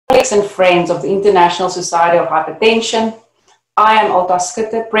Colleagues and friends of the International Society of Hypertension, I am Alta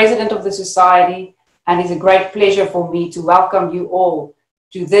Schutte, President of the Society, and it's a great pleasure for me to welcome you all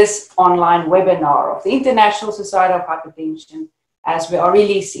to this online webinar of the International Society of Hypertension as we are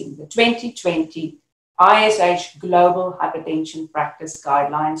releasing the 2020 ISH Global Hypertension Practice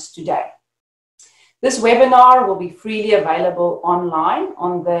Guidelines today. This webinar will be freely available online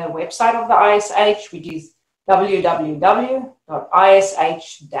on the website of the ISH, which is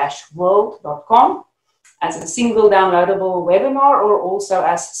www.ish-world.com, as a single downloadable webinar or also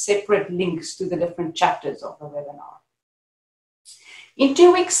as separate links to the different chapters of the webinar. In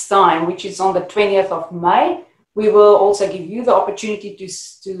 2 weeks' time, which is on the 20th of May, we will also give you the opportunity to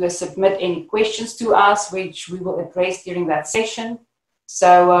submit any questions to us, which we will address during that session.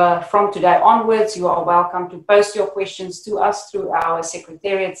 So from today onwards, you are welcome to post your questions to us through our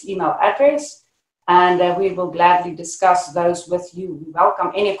Secretariat's email address, and we will gladly discuss those with you. We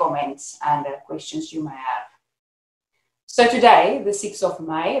welcome any comments and questions you may have. So today, the 6th of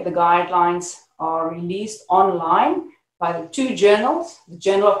May, the guidelines are released online by the two journals, the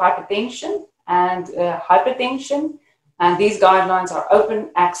Journal of Hypertension and Hypertension, and these guidelines are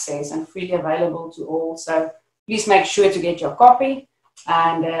open access and freely available to all. So please make sure to get your copy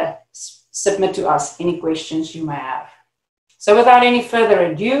and submit to us any questions you may have. So without any further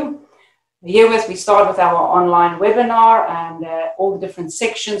ado, herewith we start with our online webinar, and all the different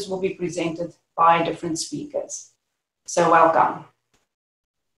sections will be presented by different speakers. So welcome.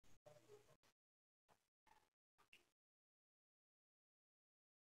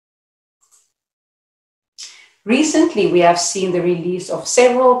 Recently, we have seen the release of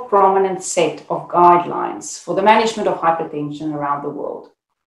several prominent set of guidelines for the management of hypertension around the world.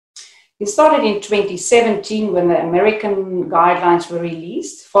 It started in 2017 when the American guidelines were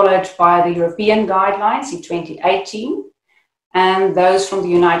released, followed by the European guidelines in 2018, and those from the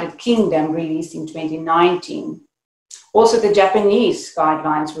United Kingdom released in 2019. Also, the Japanese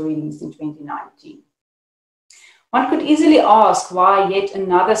guidelines were released in 2019. One could easily ask why yet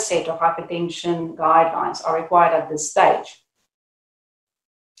another set of hypertension guidelines are required at this stage.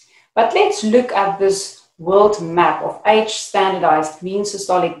 But let's look at this world map of age-standardized mean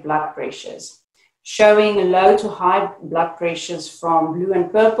systolic blood pressures, showing low to high blood pressures from blue and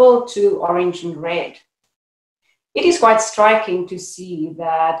purple to orange and red. It is quite striking to see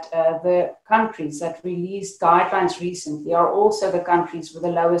that the countries that released guidelines recently are also the countries with the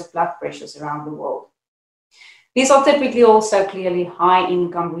lowest blood pressures around the world. These are typically also clearly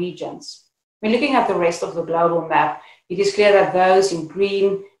high-income regions. When looking at the rest of the global map, it is clear that those in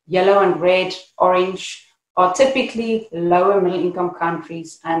green, yellow and red, orange are typically lower middle-income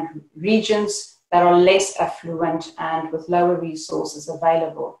countries and regions that are less affluent and with lower resources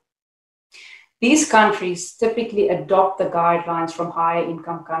available. These countries typically adopt the guidelines from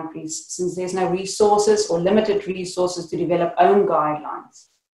higher-income countries since there's no resources or limited resources to develop own guidelines.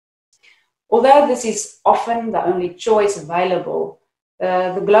 Although this is often the only choice available,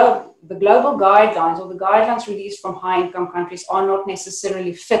 the global guidelines or the guidelines released from high-income countries are not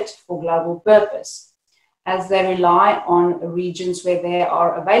necessarily fit for global purpose, as they rely on regions where there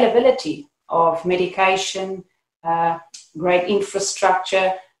are availability of medication, great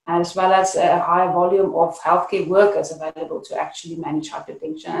infrastructure, as well as a high volume of healthcare workers available to actually manage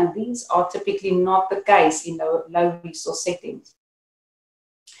hypertension. And these are typically not the case in low-resource settings.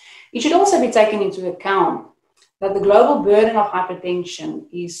 It should also be taken into account that the global burden of hypertension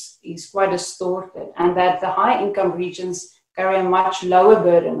is quite distorted, and that the high-income regions carry a much lower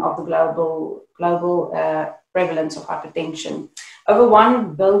burden of the global prevalence of hypertension. Over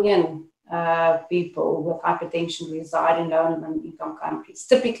 1 billion people with hypertension reside in low and middle-income countries,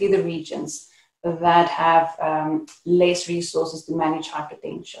 typically the regions that have less resources to manage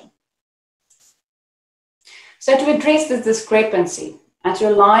hypertension. So to address this discrepancy, and to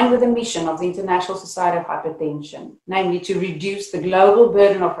align with the mission of the International Society of Hypertension, namely to reduce the global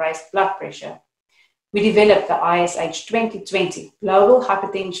burden of raised blood pressure, we developed the ISH 2020 Global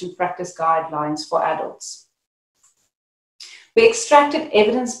Hypertension Practice Guidelines for adults. We extracted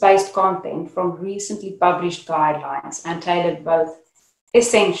evidence-based content from recently published guidelines and tailored both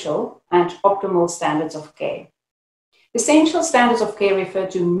essential and optimal standards of care. Essential standards of care refer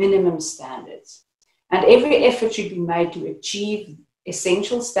to minimum standards, and every effort should be made to achieve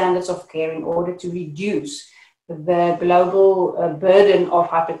essential standards of care in order to reduce the global burden of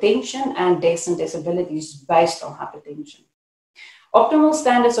hypertension and deaths and disabilities based on hypertension. Optimal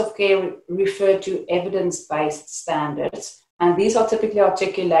standards of care refer to evidence-based standards, and these are typically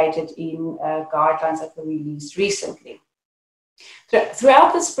articulated in guidelines that were released recently.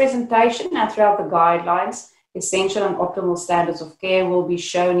 Throughout this presentation and throughout the guidelines, essential and optimal standards of care will be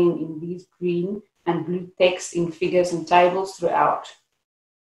shown in these green and blue text in figures and tables throughout.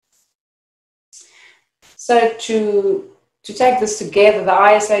 So to take this together,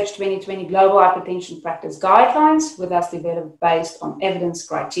 the ISH 2020 Global Hypertension Practice Guidelines were thus developed based on evidence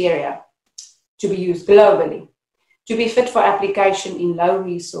criteria to be used globally, to be fit for application in low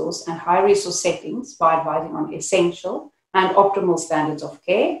resource and high resource settings by advising on essential and optimal standards of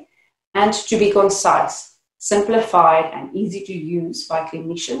care, and to be concise, simplified, and easy to use by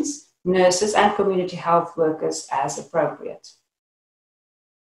clinicians, nurses, and community health workers as appropriate.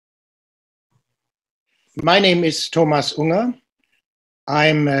 My name is Thomas Unger.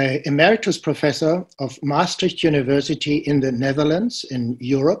 I'm an emeritus professor of Maastricht University in the Netherlands in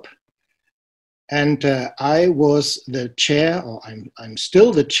Europe. And I was the chair, or I'm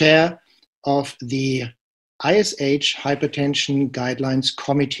still the chair of the ISH Hypertension Guidelines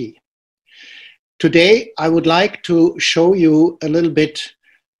Committee. Today, I would like to show you a little bit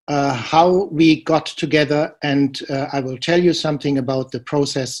how we got together, and I will tell you something about the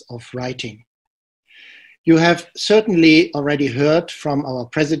process of writing. You have certainly already heard from our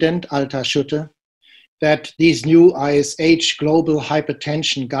president, Alta Schutte, that these new ISH Global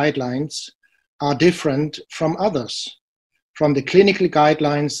Hypertension Guidelines are different from others, from the clinical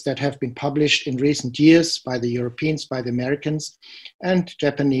guidelines that have been published in recent years by the Europeans, by the Americans, and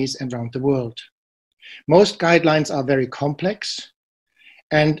Japanese and around the world. Most guidelines are very complex,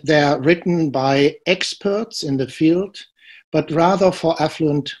 and they are written by experts in the field, but rather for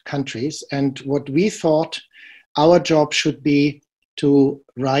affluent countries. And what we thought our job should be to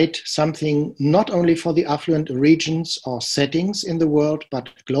write something not only for the affluent regions or settings in the world, but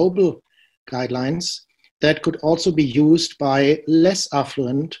global guidelines that could also be used by less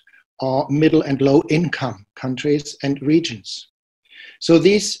affluent or middle and low income countries and regions. So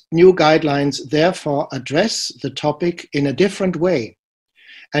these new guidelines therefore address the topic in a different way.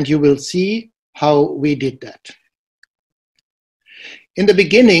 And you will see how we did that. In the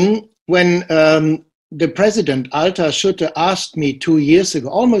beginning, when the president, Alta Schutte, asked me 2 years ago,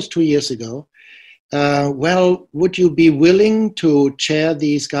 almost 2 years ago, well, would you be willing to chair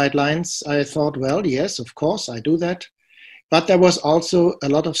these guidelines? I thought, well, yes, of course, I do that. But there was also a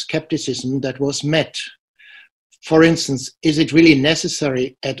lot of skepticism that was met. For instance, is it really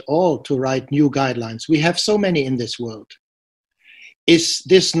necessary at all to write new guidelines? We have so many in this world. Is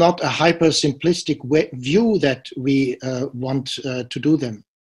this not a hyper-simplistic view that we want to do them?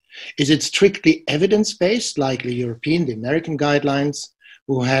 Is it strictly evidence-based, like the European, the American guidelines,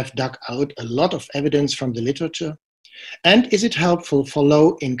 who have dug out a lot of evidence from the literature? And is it helpful for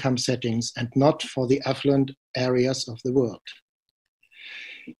low-income settings and not for the affluent areas of the world?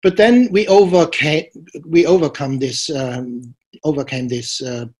 But then we overcame these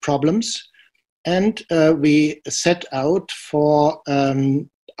problems. And we set out for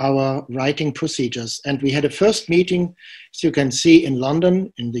our writing procedures. And we had a first meeting, as you can see, in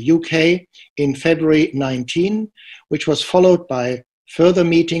London, in the UK, in February 19, which was followed by further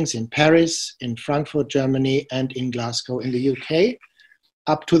meetings in Paris, in Frankfurt, Germany, and in Glasgow in the UK,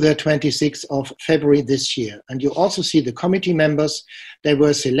 up to the 26th of February this year. And you also see the committee members. They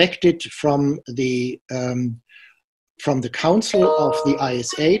were selected from the council of the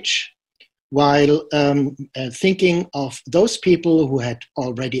ISH, while thinking of those people who had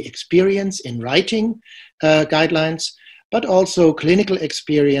already experience in writing guidelines, but also clinical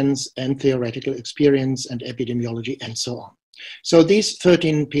experience and theoretical experience and epidemiology and so on. So these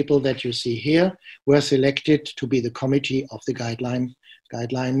 13 people that you see here were selected to be the committee of the guideline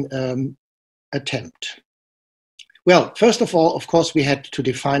attempt. Well, first of all, of course, we had to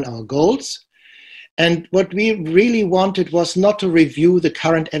define our goals. And what we really wanted was not to review the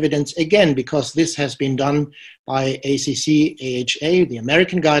current evidence again, because this has been done by ACC, AHA, the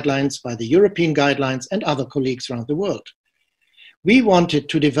American guidelines, by the European guidelines, and other colleagues around the world. We wanted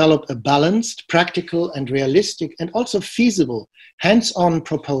to develop a balanced, practical, and realistic, and also feasible hands-on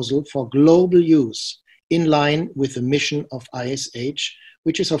proposal for global use in line with the mission of ISH,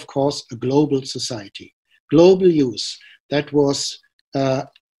 which is, of course, a global society. Global use, that was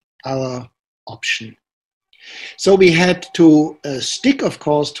our option. So we had to stick, of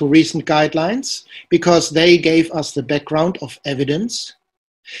course, to recent guidelines because they gave us the background of evidence.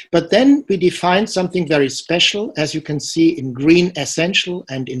 But then we defined something very special, as you can see in green essential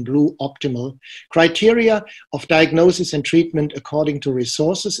and in blue optimal, criteria of diagnosis and treatment according to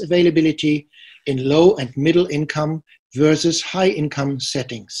resources availability in low and middle income versus high income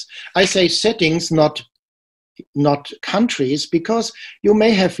settings. I say settings, not countries, because you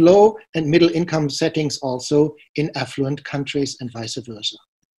may have low and middle income settings also in affluent countries and vice versa.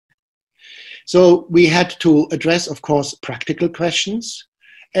 So we had to address, of course, practical questions,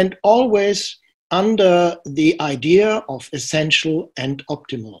 and always under the idea of essential and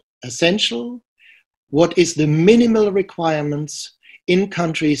optimal. Essential, what is the minimal requirements in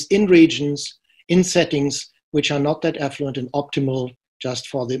countries, in regions, in settings which are not that affluent, and optimal just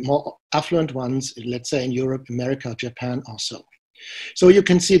for the more affluent ones, let's say in Europe, America, Japan or so. So you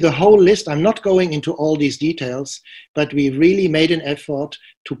can see the whole list. I'm not going into all these details, but we really made an effort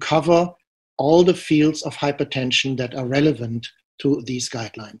to cover all the fields of hypertension that are relevant to these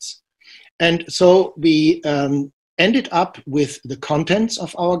guidelines. And so we ended up with the contents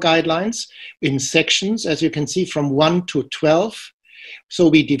of our guidelines in sections, as you can see, from 1 to 12. So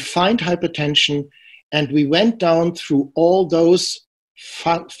we defined hypertension, and we went down through all those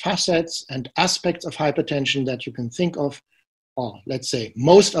facets and aspects of hypertension that you can think of, or let's say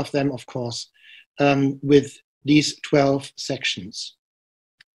most of them, of course, with these 12 sections.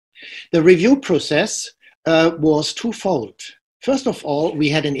 The review process was twofold. First of all, we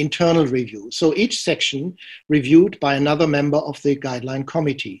had an internal review. So each section reviewed by another member of the guideline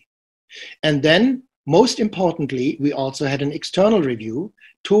committee. And then, most importantly, we also had an external review,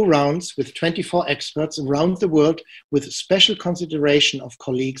 2 rounds with 24 experts around the world, with special consideration of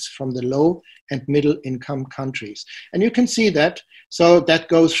colleagues from the low and middle income countries. And you can see that. So that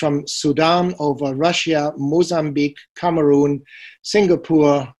goes from Sudan over Russia, Mozambique, Cameroon,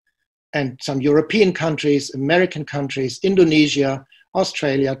 Singapore, and some European countries, American countries, Indonesia,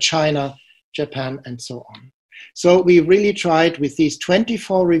 Australia, China, Japan, and so on. So we really tried with these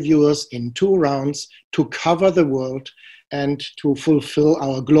 24 reviewers in 2 rounds to cover the world and to fulfill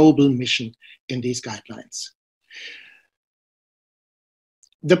our global mission in these guidelines.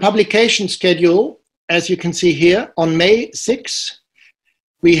 The publication schedule, as you can see here, on May 6,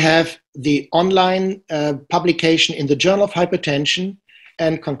 we have the online publication in the Journal of Hypertension,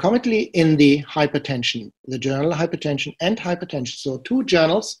 and concomitantly in the Hypertension, the Journal Hypertension and Hypertension. So 2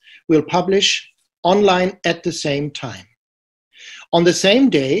 journals will publish online at the same time. On the same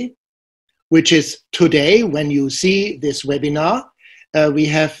day, which is today when you see this webinar, we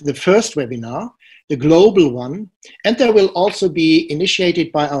have the first webinar, the global one, and there will also be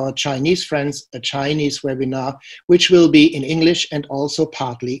initiated by our Chinese friends a Chinese webinar, which will be in English and also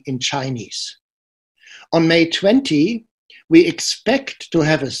partly in Chinese. On May 20, we expect to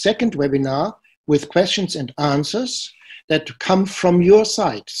have a second webinar with questions and answers that come from your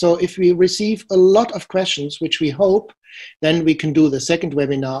side. So if we receive a lot of questions, which we hope, then we can do the second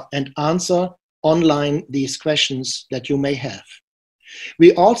webinar and answer online these questions that you may have.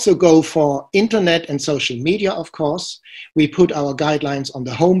 We also go for internet and social media, of course. We put our guidelines on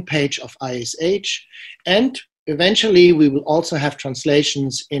the homepage of ISH, and eventually we will also have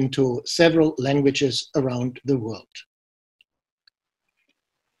translations into several languages around the world.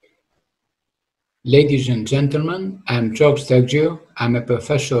 Ladies and gentlemen, I'm George Stergiou. I'm a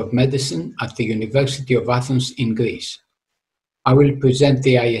professor of medicine at the University of Athens in Greece. I will present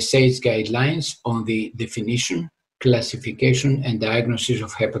the ISH guidelines on the definition, classification, and diagnosis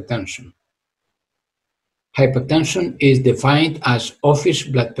of hypertension. Hypertension is defined as office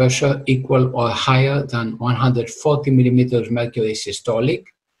blood pressure equal or higher than 140 millimeters mercury systolic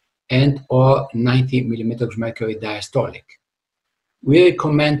and or 90 millimeters mercury diastolic. We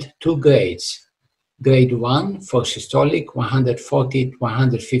recommend 2 grades. Grade 1 for systolic 140 to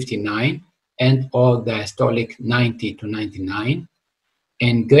 159 and or diastolic 90 to 99,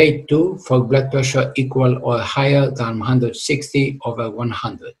 and grade 2 for blood pressure equal or higher than 160 over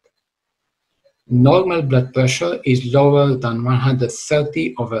 100. Normal blood pressure is lower than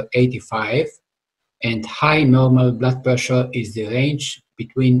 130 over 85, and high normal blood pressure is the range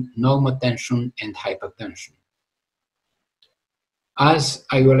between normotension and hypertension. As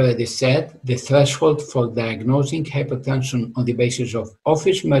I already said, the threshold for diagnosing hypertension on the basis of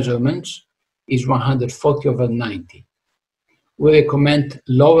office measurements is 140 over 90. We recommend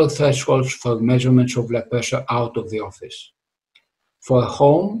lower thresholds for measurements of blood pressure out of the office. For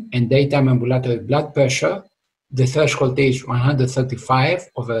home and daytime ambulatory blood pressure, the threshold is 135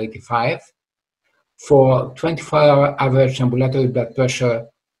 over 85. For 24-hour average ambulatory blood pressure,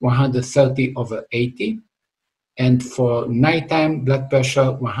 130 over 80. And for nighttime blood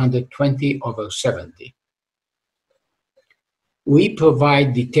pressure, 120 over 70. We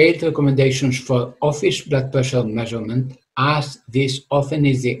provide detailed recommendations for office blood pressure measurement, as this often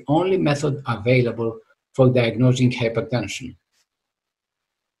is the only method available for diagnosing hypertension.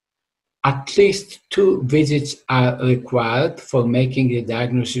 At least 2 visits are required for making the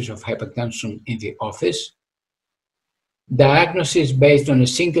diagnosis of hypertension in the office. Diagnosis based on a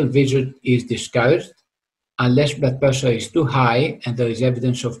single visit is discouraged, unless blood pressure is too high and there is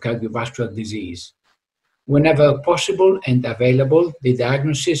evidence of cardiovascular disease. Whenever possible and available, the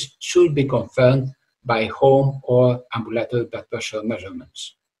diagnosis should be confirmed by home or ambulatory blood pressure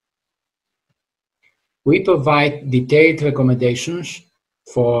measurements. We provide detailed recommendations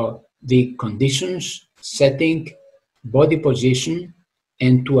for the conditions, setting, body position,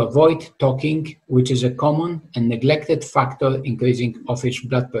 and to avoid talking, which is a common and neglected factor increasing office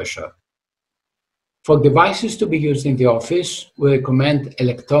blood pressure. For devices to be used in the office, we recommend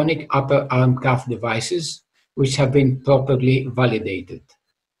electronic upper arm cuff devices which have been properly validated.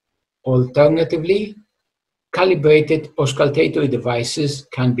 Alternatively, calibrated auscultatory devices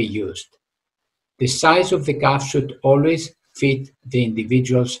can be used. The size of the cuff should always fit the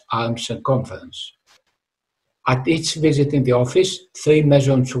individual's arm circumference. At each visit in the office, 3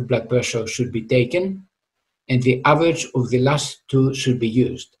 measurements of blood pressure should be taken, and the average of the last 2 should be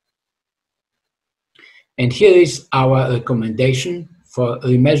used. And here is our recommendation for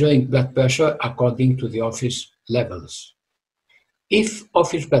remeasuring blood pressure according to the office levels. If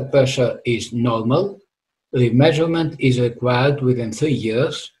office blood pressure is normal, remeasurement is required within 3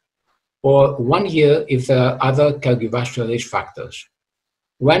 years, or 1 year if there are other cardiovascular risk factors.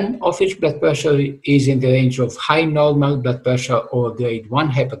 When office blood pressure is in the range of high normal blood pressure or grade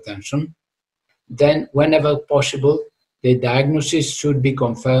 1 hypertension, then whenever possible, the diagnosis should be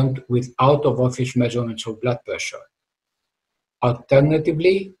confirmed with out-of-office measurements of blood pressure.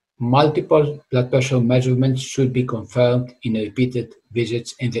 Alternatively, multiple blood pressure measurements should be confirmed in repeated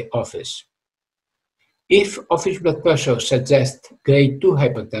visits in the office. If office blood pressure suggests grade 2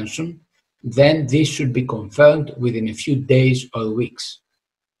 hypertension, then this should be confirmed within a few days or weeks.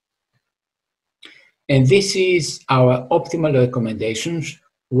 And this is our optimal recommendations,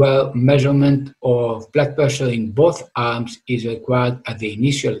 where measurement of blood pressure in both arms is required at the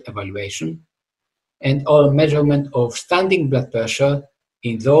initial evaluation, and or measurement of standing blood pressure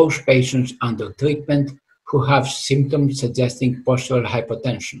in those patients under treatment who have symptoms suggesting postural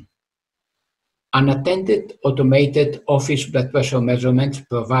hypertension. Unattended automated office blood pressure measurement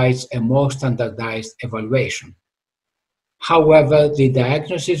provides a more standardized evaluation. However, the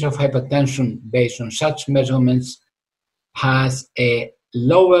diagnosis of hypertension based on such measurements has a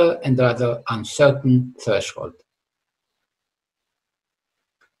lower and rather uncertain threshold.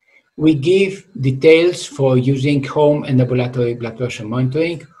 We give details for using home and ambulatory blood pressure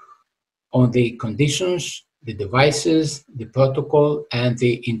monitoring on the conditions, the devices, the protocol, and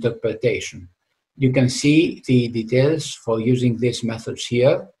the interpretation. You can see the details for using these methods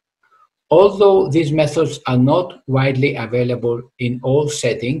here. Although these methods are not widely available in all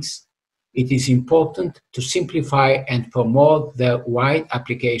settings, it is important to simplify and promote their wide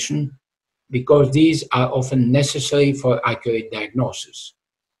application because these are often necessary for accurate diagnosis.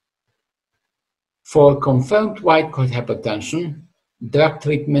 For confirmed white-coat hypertension, drug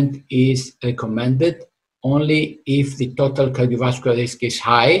treatment is recommended only if the total cardiovascular risk is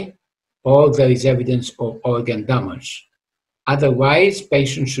high or there is evidence of organ damage. Otherwise,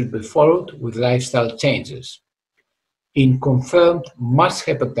 patients should be followed with lifestyle changes. In confirmed MAS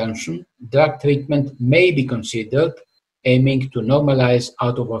hypertension, drug treatment may be considered, aiming to normalize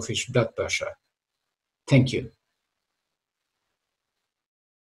out-of-office blood pressure. Thank you.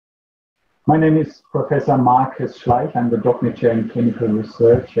 My name is Professor Marcus Schleich. I'm the Doctor Chair in Clinical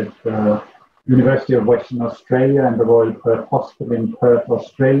Research at the University of Western Australia and the Royal Perth Hospital in Perth,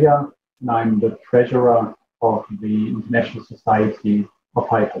 Australia. And I'm the Treasurer of the International Society of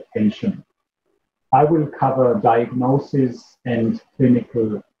Hypertension. I will cover diagnosis and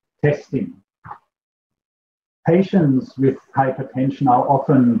clinical testing. Patients with hypertension are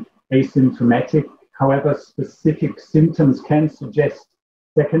often asymptomatic. However, specific symptoms can suggest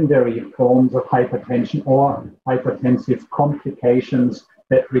secondary forms of hypertension or hypertensive complications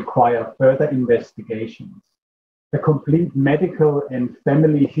that require further investigations. A complete medical and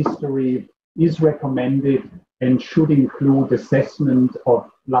family history is recommended and should include assessment of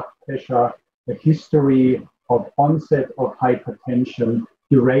blood pressure, a history of onset of hypertension,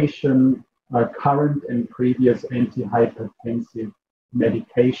 duration, current and previous antihypertensive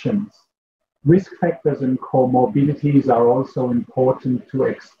medications. Risk factors and comorbidities are also important to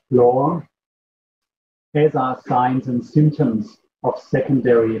explore, as are signs and symptoms of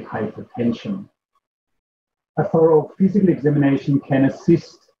secondary hypertension. A thorough physical examination can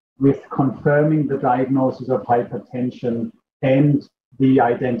assist with confirming the diagnosis of hypertension and the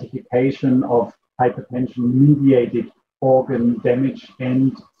identification of hypertension-mediated organ damage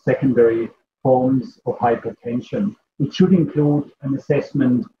and secondary forms of hypertension. It should include an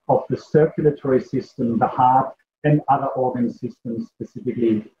assessment of the circulatory system, the heart, and other organ systems,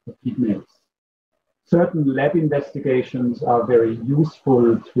 specifically the kidneys. Certain lab investigations are very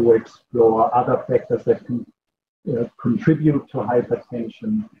useful to explore other factors that can contribute to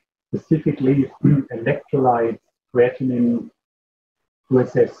hypertension, specifically electrolytes, creatinine, to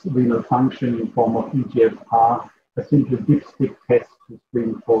assess renal function in form of EGFR, a simple dipstick test to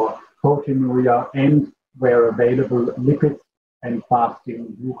screen for proteinuria, and where available, lipids and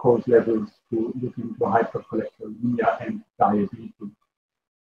fasting glucose levels to look into hypercholesterolemia and diabetes.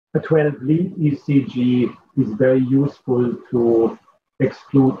 A 12-lead ECG is very useful to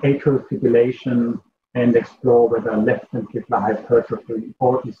exclude atrial fibrillation and explore whether left ventricular hypertrophy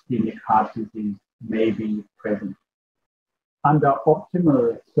or ischemic heart disease may be present. Under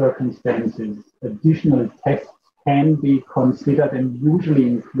optimal circumstances, additional tests can be considered and usually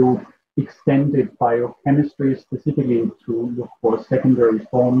include extended biochemistry, specifically to look for secondary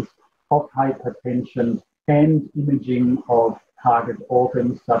forms of hypertension, and imaging of target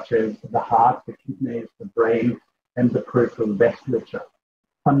organs such as the heart, the kidneys, the brain, and the peripheral vasculature.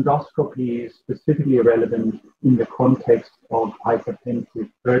 Fundoscopy is specifically relevant in the context of hypertensive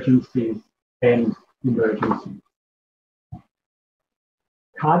urgencies and emergencies.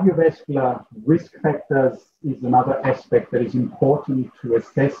 Cardiovascular risk factors is another aspect that is important to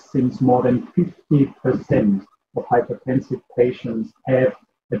assess, since more than 50% of hypertensive patients have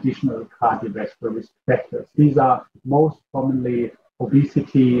additional cardiovascular risk factors. These are most commonly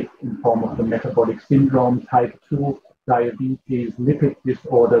obesity in form of the metabolic syndrome, type 2 diabetes, lipid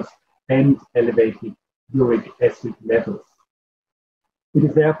disorders, and elevated uric acid levels. It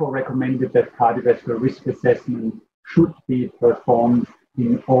is therefore recommended that cardiovascular risk assessment should be performed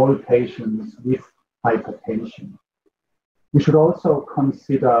in all patients with hypertension. We should also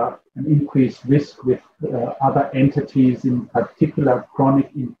consider an increased risk with other entities, in particular chronic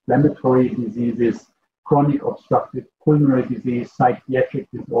inflammatory diseases, chronic obstructive pulmonary disease, psychiatric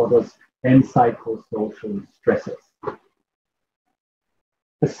disorders, and psychosocial stresses.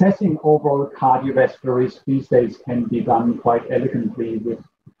 Assessing overall cardiovascular risk these days can be done quite elegantly with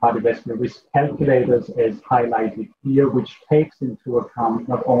cardiovascular risk calculators, as highlighted here, which takes into account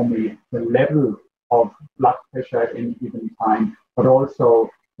not only the level of blood pressure at any given time, but also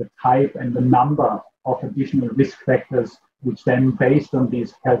the type and the number of additional risk factors, which then, based on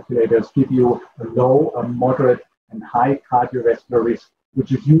these calculators, give you a low, a moderate, and high cardiovascular risk,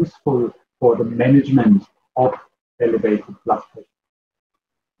 which is useful for the management of elevated blood pressure.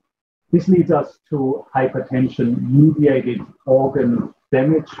 This leads us to hypertension-mediated organ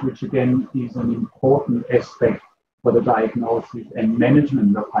damage, which again is an important aspect for the diagnosis and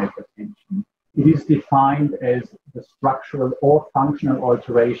management of hypertension. It is defined as the structural or functional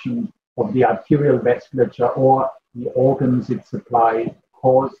alteration of the arterial vasculature or the organs it supplies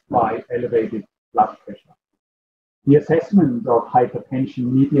caused by elevated blood pressure. The assessment of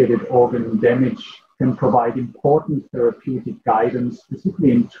hypertension-mediated organ damage can provide important therapeutic guidance,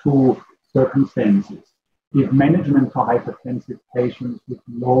 specifically in two circumstances. If management for hypertensive patients with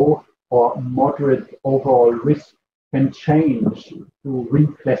low or moderate overall risk can change through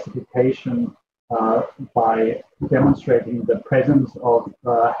reclassification by demonstrating the presence of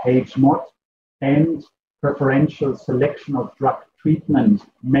HMOT, and preferential selection of drug treatment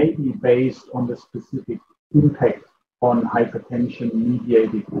may be based on the specific impact on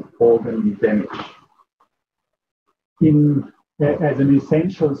hypertension-mediated organ damage. As an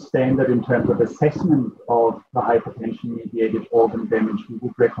essential standard in terms of assessment of the hypertension-mediated organ damage, we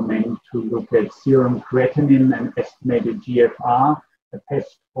would recommend to look at serum creatinine and estimated GFR, a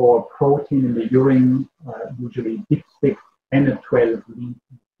test for protein in the urine, usually dipstick, and a 12-lead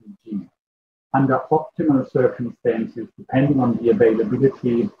ECG. Under optimal circumstances, depending on the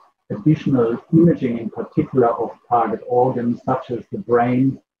availability, additional imaging, in particular of target organs such as the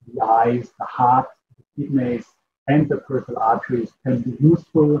brain, the eyes, the heart, the kidneys, and the peripheral arteries can be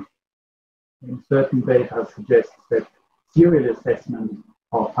useful, and certain data suggests that serial assessment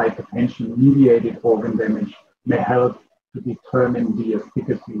of hypertension-mediated organ damage may help to determine the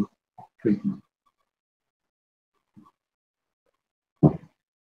efficacy of treatment.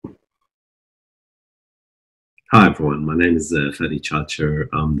 Hi everyone, my name is Fadi Chacher.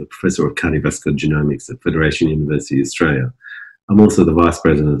 I'm the Professor of Cardiovascular Genomics at Federation University Australia. I'm also the Vice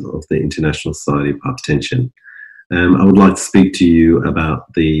President of the International Society of Hypertension. I would like to speak to you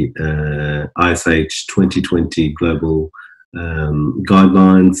about the ISH 2020 Global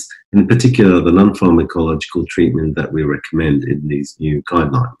Guidelines, in particular the non-pharmacological treatment that we recommend in these new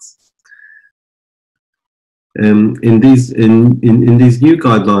guidelines. In these new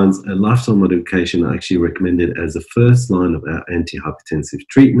guidelines, a lifestyle modification are actually recommended as a first line of our antihypertensive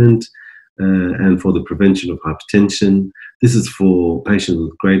treatment and for the prevention of hypertension. This is for patients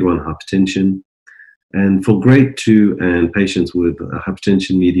with grade 1 hypertension. And for grade 2 and patients with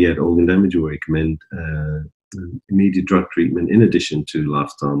hypertension-mediated organ damage, we recommend immediate drug treatment in addition to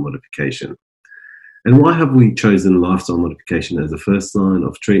lifestyle modification. And why have we chosen lifestyle modification as a first line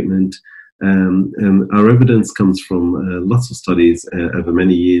of treatment? Our evidence comes from lots of studies over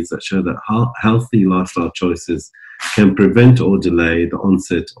many years that show that healthy lifestyle choices can prevent or delay the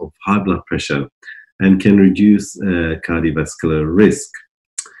onset of high blood pressure and can reduce cardiovascular risk.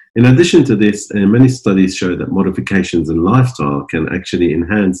 In addition to this, many studies show that modifications in lifestyle can actually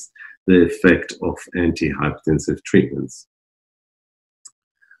enhance the effect of antihypertensive treatments.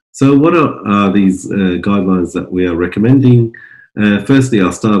 So what are these guidelines that we are recommending? Firstly,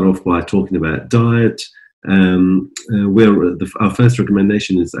 I'll start off by talking about diet. Our first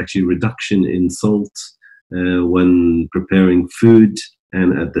recommendation is actually reduction in salt when preparing food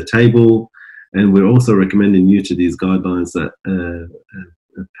and at the table. And we're also recommending new to these guidelines that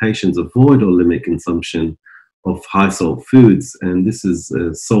patients avoid or limit consumption of high salt foods, and this is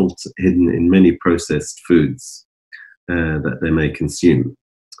salt hidden in many processed foods that they may consume.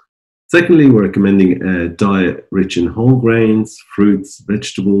 Secondly, we're recommending a diet rich in whole grains, fruits,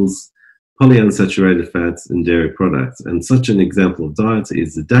 vegetables, polyunsaturated fats, and dairy products. And such an example of diet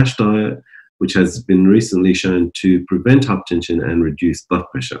is the DASH diet, which has been recently shown to prevent hypertension and reduce blood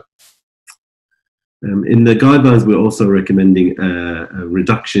pressure. In the guidelines, we're also recommending a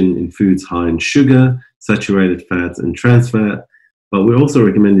reduction in foods high in sugar, saturated fats, and trans fat, but we're also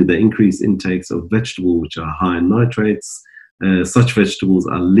recommending the increased intakes of vegetables which are high in nitrates. Such vegetables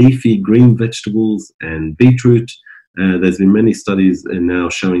are leafy green vegetables and beetroot. There's been many studies now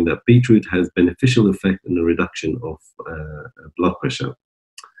showing that beetroot has beneficial effect in the reduction of blood pressure.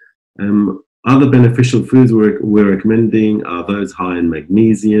 Other beneficial foods we're recommending are those high in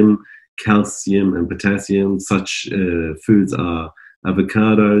magnesium, calcium, and potassium. Such foods are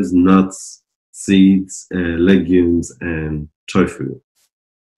avocados, nuts, seeds, legumes, and tofu.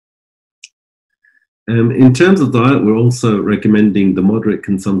 In terms of diet, we're also recommending the moderate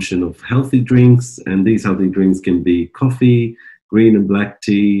consumption of healthy drinks, and these healthy drinks can be coffee, green and black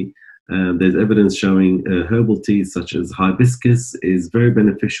tea. There's evidence showing herbal teas such as hibiscus is very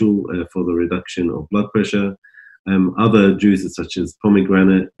beneficial for the reduction of blood pressure. Other juices such as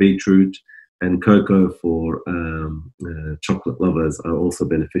pomegranate, beetroot, and cocoa for chocolate lovers are also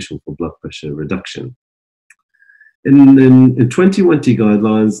beneficial for blood pressure reduction. In 2020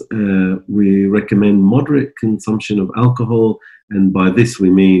 guidelines, we recommend moderate consumption of alcohol, and by this we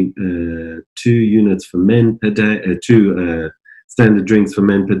mean 2 units for men per day, 2 standard drinks for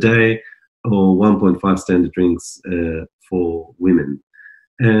men per day, or 1.5 standard drinks for women.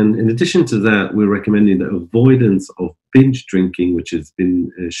 And in addition to that, we're recommending the avoidance of binge drinking, which has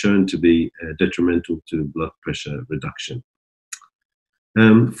been shown to be detrimental to blood pressure reduction.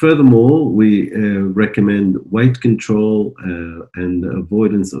 Furthermore, we recommend weight control and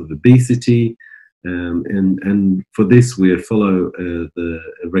avoidance of obesity. And for this, we follow the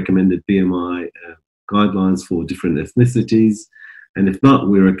recommended BMI guidelines for different ethnicities. And if not,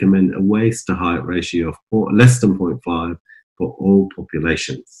 we recommend a waist to height ratio of less than 0.5 for all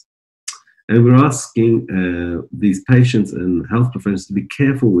populations. And we're asking these patients and health professionals to be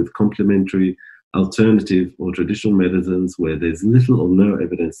careful with complementary, alternative, or traditional medicines where there's little or no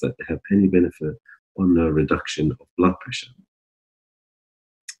evidence that they have any benefit on the reduction of blood pressure.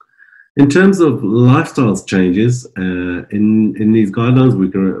 In terms of lifestyle changes, in these guidelines,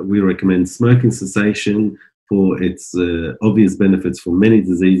 we recommend smoking cessation for its obvious benefits for many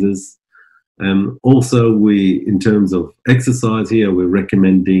diseases. Also, in terms of exercise here, we're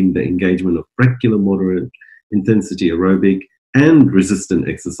recommending the engagement of regular moderate intensity aerobic and resistant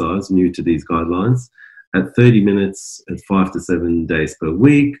exercise, new to these guidelines, at 30 minutes at 5 to 7 days per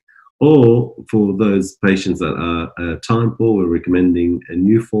week. Or for those patients that are time poor, we're recommending a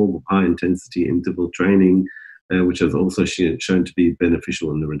new form of high intensity interval training, which has also shown to be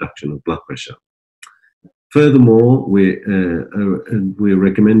beneficial in the reduction of blood pressure. Furthermore, we're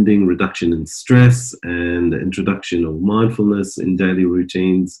recommending reduction in stress and the introduction of mindfulness in daily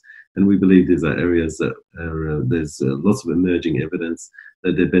routines. And we believe these are areas that there's lots of emerging evidence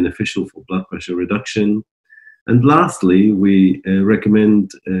that they're beneficial for blood pressure reduction. And lastly, we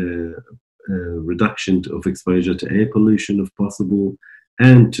recommend reduction of exposure to air pollution if possible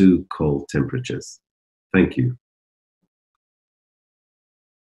and to cold temperatures. Thank you.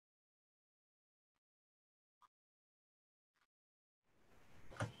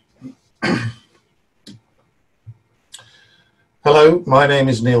 Hello, my name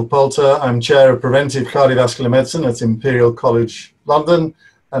is Neil Poulter. I'm Chair of Preventive Cardiovascular Medicine at Imperial College London,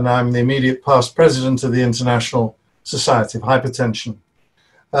 and I'm the immediate past President of the International Society of Hypertension.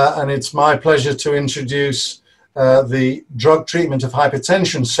 and it's my pleasure to introduce the drug treatment of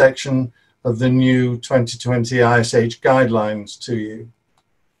hypertension section of the new 2020 ISH guidelines to you.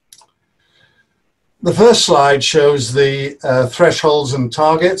 The first slide shows the thresholds and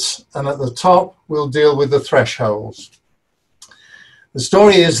targets, and at the top we'll deal with the thresholds. The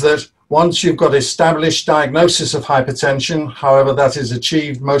story is that once you've got established diagnosis of hypertension, however that is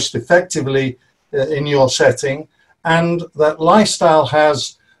achieved most effectively in your setting, and that lifestyle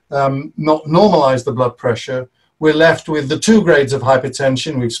has not normalized the blood pressure, we're left with the two grades of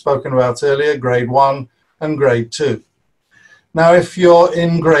hypertension we've spoken about earlier, grade 1 and grade 2. Now, if you're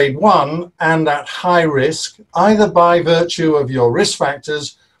in grade 1 and at high risk, either by virtue of your risk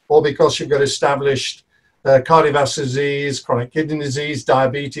factors or because you've got established cardiovascular disease, chronic kidney disease,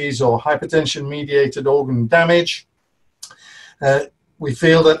 diabetes, or hypertension-mediated organ damage, we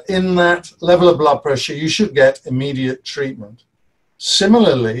feel that in that level of blood pressure, you should get immediate treatment.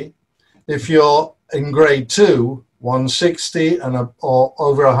 Similarly, if you're in grade 2, 160 or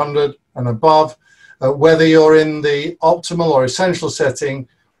over 100 and above, whether you're in the optimal or essential setting,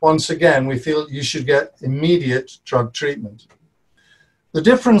 once again, we feel you should get immediate drug treatment. The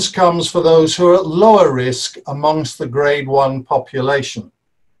difference comes for those who are at lower risk amongst the grade 1 population.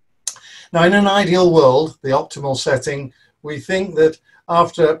 Now, in an ideal world, the optimal setting, we think that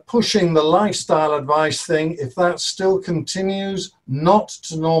after pushing the lifestyle advice thing, if that still continues not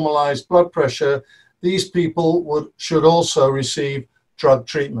to normalize blood pressure, these people should also receive drug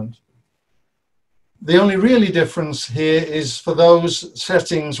treatment. The only really difference here is for those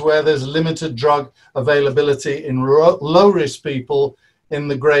settings where there's limited drug availability in low-risk people in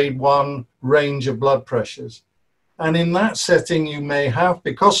the grade 1 range of blood pressures. And in that setting, you may have,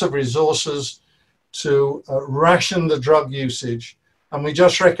 because of resources, to ration the drug usage. And we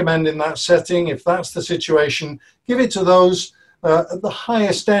just recommend in that setting, if that's the situation, give it to those at the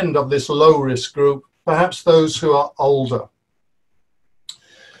highest end of this low-risk group, perhaps those who are older.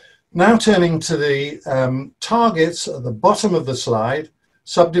 Now turning to the targets at the bottom of the slide,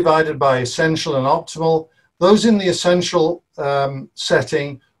 subdivided by essential and optimal. Those in the essential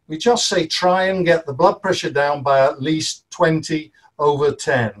setting, we just say try and get the blood pressure down by at least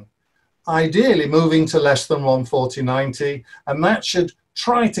 20/10. Ideally moving to less than 140/90, and that should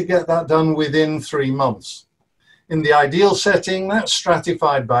try to get that done within 3 months. In the ideal setting, that's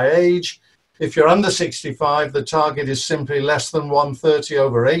stratified by age. If you're under 65, the target is simply less than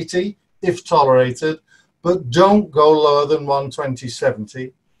 130/80, if tolerated, but don't go lower than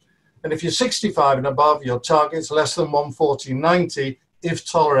 120/70. And if you're 65 and above, your target's less than 140/90, if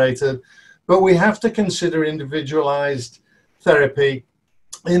tolerated, but we have to consider individualized therapy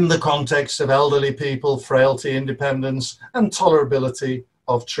in the context of elderly people, frailty, independence, and tolerability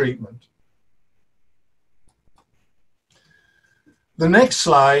of treatment. The next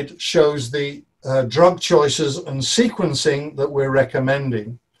slide shows the drug choices and sequencing that we're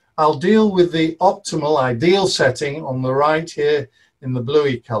recommending. I'll deal with the optimal ideal setting on the right here in the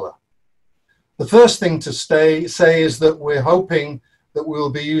bluey color. The first thing to say is that we're hoping that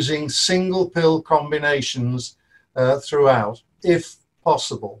we'll be using single pill combinations throughout, if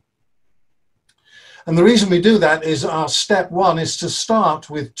possible. And the reason we do that is our step 1 is to start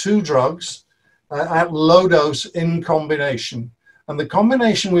with 2 drugs at low dose in combination. And the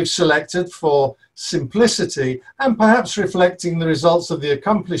combination we've selected for simplicity and perhaps reflecting the results of the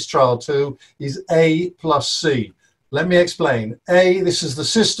Accomplish trial too is A plus C. Let me explain. A, this is the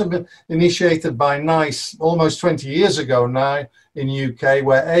system initiated by NICE almost 20 years ago now in UK,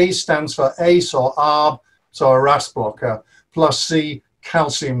 where A stands for ACE or ARB, so a RAS blocker, plus C,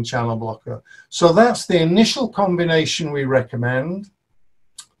 calcium channel blocker. So that's the initial combination we recommend.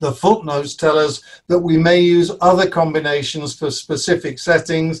 The footnotes tell us that we may use other combinations for specific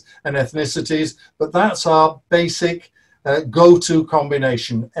settings and ethnicities, but that's our basic go-to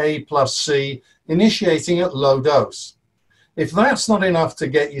combination, A plus C, initiating at low dose. If that's not enough to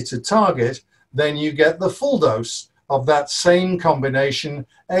get you to target, then you get the full dose of that same combination,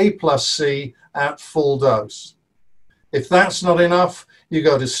 A plus C, at full dose. If that's not enough, you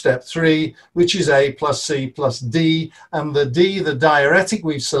go to step 3, which is A plus C plus D, and the D, the diuretic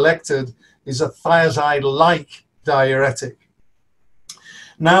we've selected, is a thiazide-like diuretic.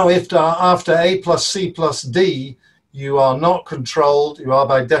 Now, if after A plus C plus D, you are not controlled, you are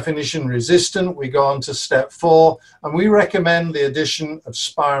by definition resistant, we go on to step 4, and we recommend the addition of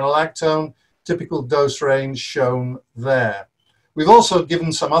spironolactone, typical dose range shown there. We've also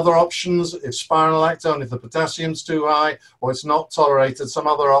given some other options, if spironolactone, if the potassium's too high or it's not tolerated, some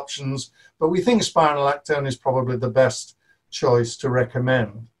other options, but we think spironolactone is probably the best choice to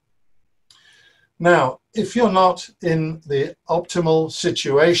recommend. Now, if you're not in the optimal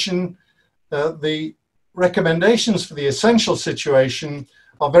situation, the recommendations for the essential situation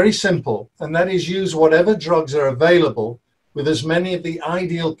are very simple, and that is use whatever drugs are available with as many of the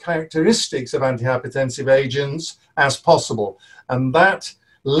ideal characteristics of antihypertensive agents as possible. And that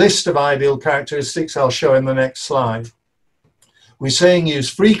list of ideal characteristics I'll show in the next slide. We're saying use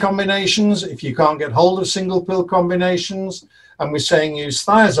free combinations if you can't get hold of single pill combinations, and we're saying use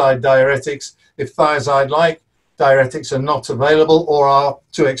thiazide diuretics if thiazide-like diuretics are not available or are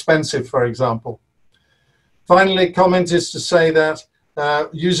too expensive, for example. Finally, comment is to say that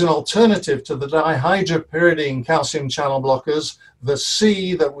use an alternative to the dihydropyridine calcium channel blockers. The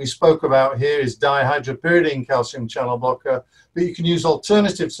C that we spoke about here is dihydropyridine calcium channel blocker, but you can use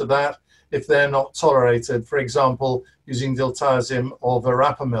alternatives to that if they're not tolerated, for example, using diltiazem or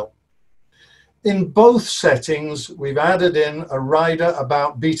verapamil. In both settings, we've added in a rider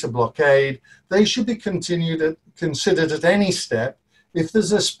about beta blockade. They should be considered at any step if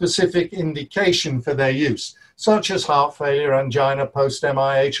there's a specific indication for their use, such as heart failure, angina,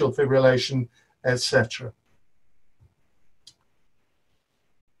 post-MI, atrial fibrillation, etc.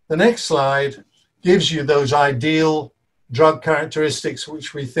 The next slide gives you those ideal drug characteristics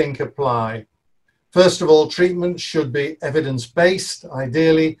which we think apply. First of all, treatment should be evidence-based,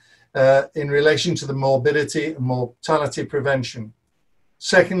 ideally in relation to the morbidity and mortality prevention.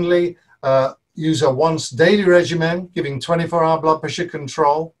 Secondly, use a once daily regimen, giving 24-hour blood pressure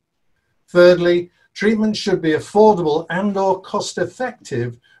control. Thirdly, treatment should be affordable and or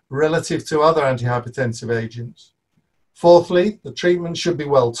cost-effective relative to other antihypertensive agents. Fourthly, the treatment should be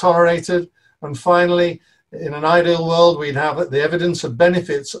well tolerated. And finally, in an ideal world, we'd have the evidence of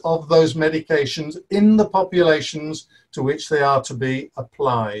benefits of those medications in the populations to which they are to be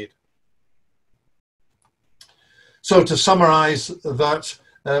applied. So to summarize that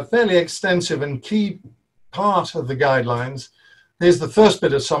fairly extensive and key part of the guidelines, here's the first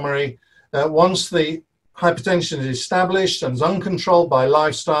bit of summary. Once the hypertension is established and is uncontrolled by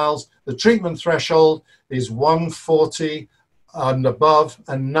lifestyles, the treatment threshold is 140 and above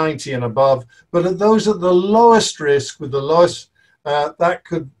and 90 and above. But at those at the lowest risk, with the lowest, that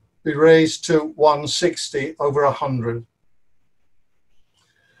could be raised to 160 over 100.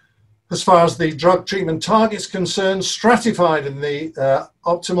 As far as the drug treatment target is concerned, stratified in the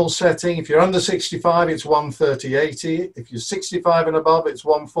optimal setting. If you're under 65, it's 130/80. If you're 65 and above, it's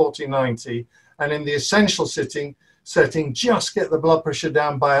 140/90. And in the essential setting, just get the blood pressure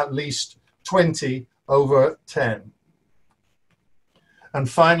down by at least 20 over 10. And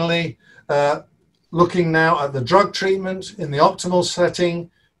finally, looking now at the drug treatment in the optimal setting,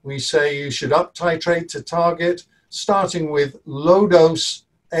 we say you should up titrate to target, starting with low dose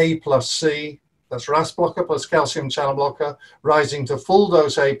A plus C, that's RAS blocker plus calcium channel blocker, rising to full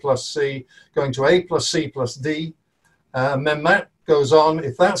dose A plus C, going to A plus C plus D, and then that goes on.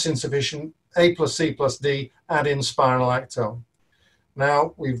 If that's insufficient, A plus C plus D, add in spironolactone.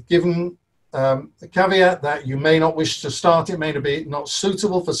 Now, we've given a caveat that you may not wish to start it, may be not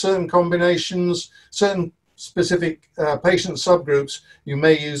suitable for certain combinations, certain specific patient subgroups, you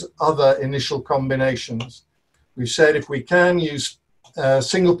may use other initial combinations. We've said if we can, use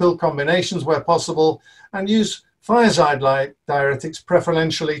single pill combinations where possible, and use thiazide-like diuretics,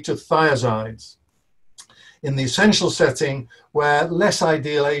 preferentially to thiazides. In the essential setting, where less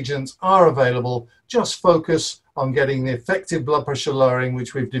ideal agents are available, just focus on getting the effective blood pressure lowering,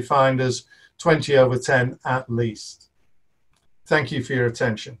 which we've defined as 20 over 10 at least. Thank you for your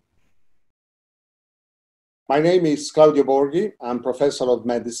attention. My name is Claudio Borghi. I'm professor of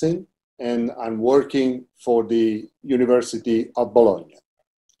medicine, and I'm working for the University of Bologna.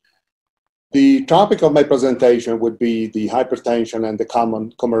 The topic of my presentation would be the hypertension and the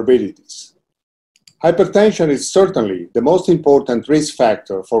common comorbidities. Hypertension is certainly the most important risk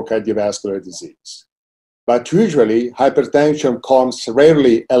factor for cardiovascular disease, but usually hypertension comes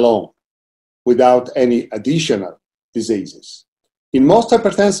rarely alone, without any additional diseases. In most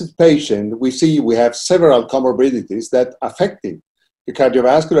hypertensive patients, we have several comorbidities that affecting the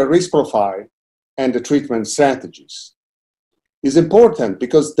cardiovascular risk profile and the treatment strategies. It's important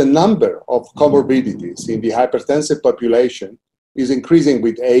because the number of comorbidities in the hypertensive population is increasing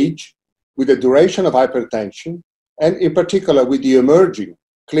with age, with the duration of hypertension, and in particular with the emerging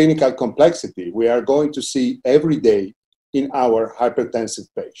clinical complexity we are going to see every day in our hypertensive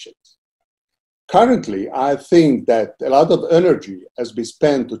patients. Currently, I think that a lot of energy has been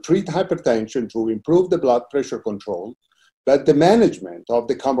spent to treat hypertension to improve the blood pressure control, but the management of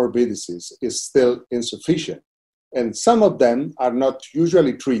the comorbidities is still insufficient, and some of them are not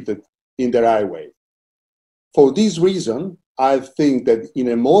usually treated in the right way. For this reason, I think that in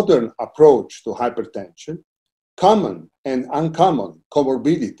a modern approach to hypertension, common and uncommon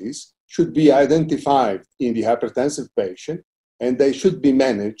comorbidities should be identified in the hypertensive patient, and they should be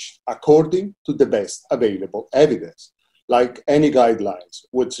managed according to the best available evidence, like any guidelines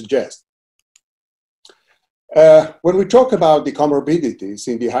would suggest. When we talk about the comorbidities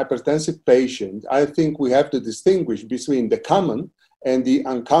in the hypertensive patient, I think we have to distinguish between the common and the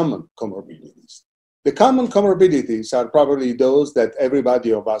uncommon comorbidities. The common comorbidities are probably those that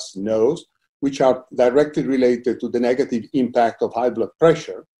everybody of us knows, which are directly related to the negative impact of high blood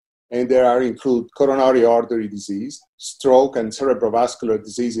pressure, and there include coronary artery disease, stroke and cerebrovascular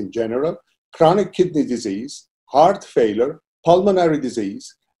disease in general, chronic kidney disease, heart failure, pulmonary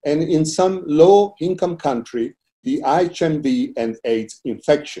disease, and in some low-income country, the HMV and AIDS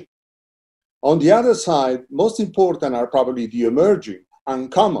infection. On the other side, most important are probably the emerging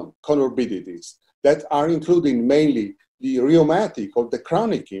uncommon comorbidities that are including mainly the rheumatic or the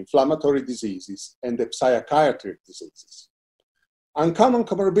chronic inflammatory diseases and the psychiatric diseases. Uncommon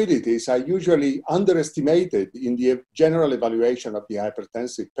comorbidities are usually underestimated in the general evaluation of the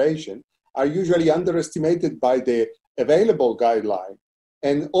hypertensive patient, are usually underestimated by the available guideline,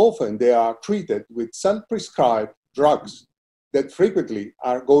 and often they are treated with self-prescribed drugs that frequently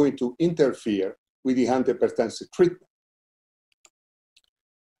are going to interfere with the antihypertensive treatment.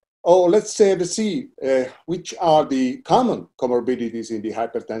 Let's see which are the common comorbidities in the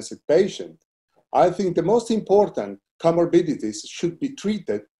hypertensive patient. I think the most important comorbidities should be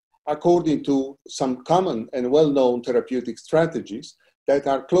treated according to some common and well-known therapeutic strategies that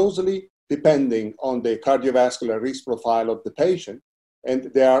are closely depending on the cardiovascular risk profile of the patient,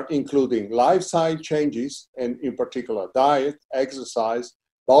 and they are including lifestyle changes, and in particular diet, exercise,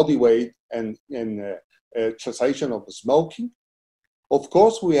 body weight, and cessation of smoking. Of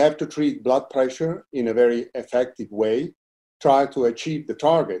course, we have to treat blood pressure in a very effective way, try to achieve the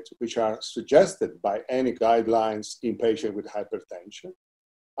targets which are suggested by any guidelines in patients with hypertension.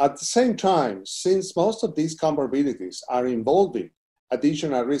 At the same time, since most of these comorbidities are involving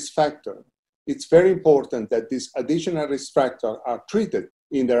additional risk factors, it's very important that these additional risk factors are treated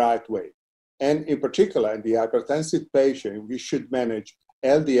in the right way. And in particular, in the hypertensive patient, we should manage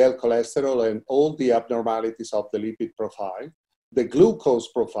LDL cholesterol and all the abnormalities of the lipid profile, the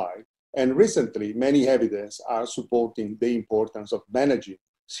glucose profile, and recently many evidence are supporting the importance of managing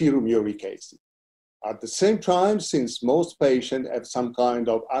serum uric acid. At the same time, since most patients have some kind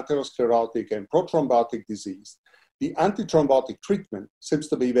of atherosclerotic and prothrombotic disease, the antithrombotic treatment seems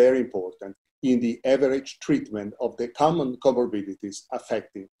to be very important in the average treatment of the common comorbidities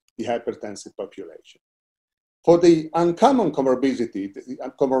affecting the hypertensive population. For the uncommon comorbidities,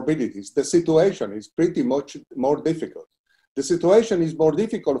 the situation is pretty much more difficult. The situation is more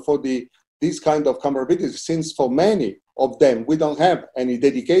difficult for these kind of comorbidities, since for many of them, we don't have any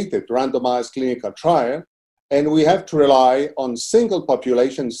dedicated randomized clinical trial, and we have to rely on single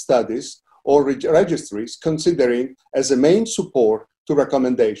population studies or registries, considering as a main support to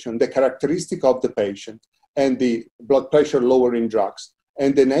recommendation the characteristic of the patient and the blood pressure lowering drugs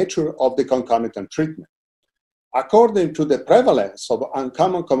and the nature of the concomitant treatment. According to the prevalence of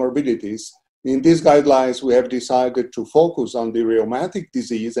uncommon comorbidities, in these guidelines, we have decided to focus on the rheumatic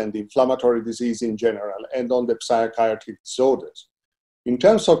disease and the inflammatory disease in general, and on the psychiatric disorders. In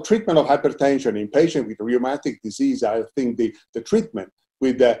terms of treatment of hypertension in patients with rheumatic disease, I think the treatment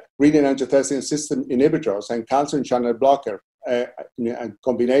with the renin-angiotensin system inhibitors and calcium channel blocker in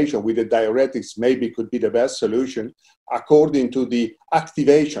combination with the diuretics maybe could be the best solution according to the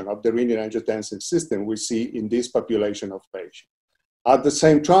activation of the renin-angiotensin system we see in this population of patients. At the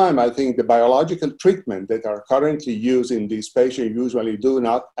same time, I think the biological treatment that are currently used in these patients usually do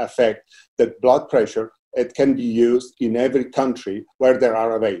not affect the blood pressure. It can be used in every country where they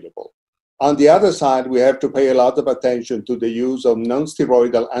are available. On the other side, we have to pay a lot of attention to the use of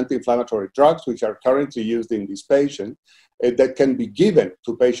non-steroidal anti-inflammatory drugs, which are currently used in this patient, that can be given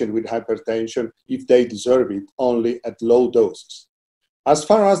to patients with hypertension if they deserve it, only at low doses. As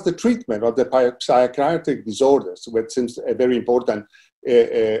far as the treatment of the psychiatric disorders, which seems a very important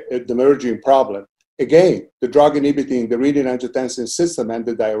emerging problem, again, the drug inhibiting the renin-angiotensin system and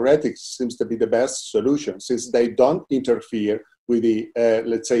the diuretics seems to be the best solution, since they don't interfere with the,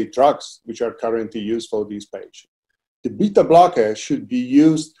 let's say, drugs which are currently used for these patients. The beta blocker should be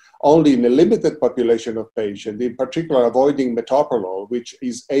used only in a limited population of patients, in particular avoiding metoprolol, which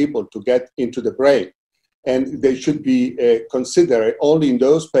is able to get into the brain. And they should be considered only in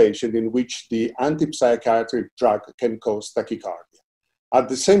those patients in which the antipsychiatric drug can cause tachycardia. At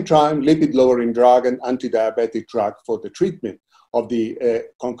the same time, lipid-lowering drug and antidiabetic drug for the treatment of the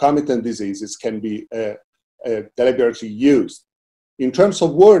concomitant diseases can be deliberately used. In terms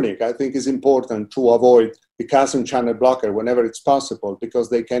of warning, I think it's important to avoid the calcium channel blocker whenever it's possible, because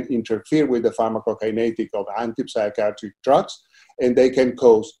they can interfere with the pharmacokinetic of antipsychiatric drugs, and they can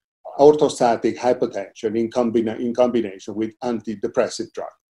cause orthostatic hypotension in combination with antidepressive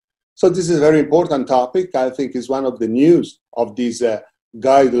drugs. So this is a very important topic. I think is one of the news of these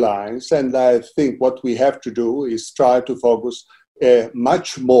guidelines, and I think what we have to do is try to focus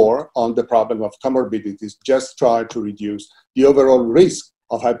much more on the problem of comorbidities, just try to reduce the overall risk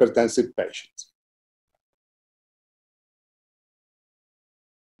of hypertensive patients.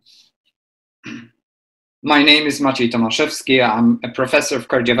 My name is Maciej Tomaszewski. I'm a professor of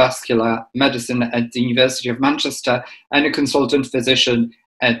cardiovascular medicine at the University of Manchester and a consultant physician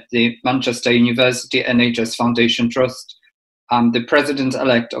at the Manchester University NHS Foundation Trust. I'm the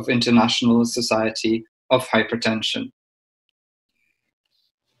president-elect of International Society of Hypertension.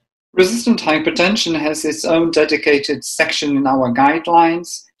 Resistant hypertension has its own dedicated section in our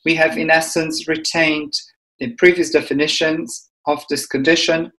guidelines. We have, in essence, retained the previous definitions of this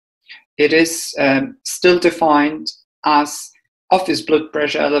condition. It is still defined as office blood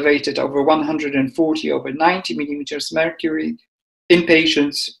pressure elevated over 140 over 90 millimeters mercury in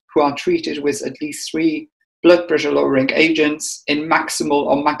patients who are treated with at least 3 blood pressure lowering agents in maximal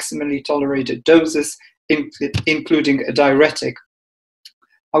or maximally tolerated doses, including a diuretic.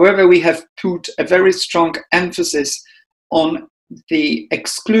 However, we have put a very strong emphasis on the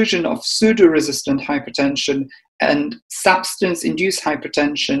exclusion of pseudo-resistant hypertension and substance-induced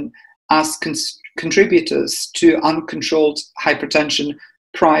hypertension as contributors to uncontrolled hypertension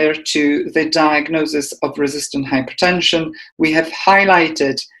prior to the diagnosis of resistant hypertension. We have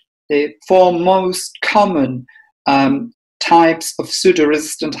highlighted the 4 most common types of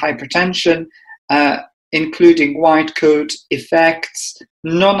pseudo-resistant hypertension, including white coat effects,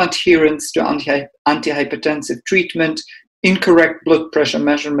 non-adherence to antihypertensive treatment, incorrect blood pressure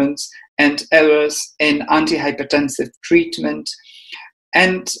measurements, and errors in antihypertensive treatment.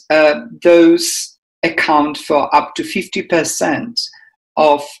 And those account for up to 50%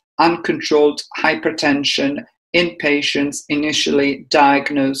 of uncontrolled hypertension in patients initially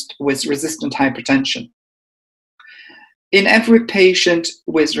diagnosed with resistant hypertension. In every patient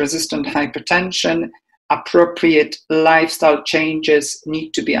with resistant hypertension, appropriate lifestyle changes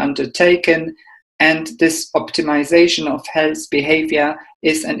need to be undertaken, and this optimization of health behavior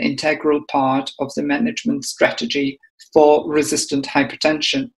is an integral part of the management strategy for resistant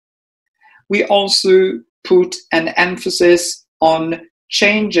hypertension. We also put an emphasis on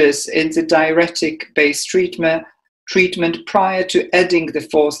changes in the diuretic-based treatment prior to adding the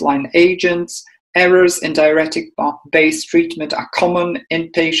fourth-line agents. Errors in diuretic-based treatment are common in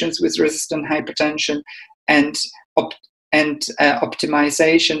patients with resistant hypertension, and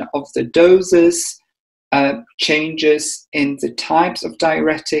optimization of the doses, changes in the types of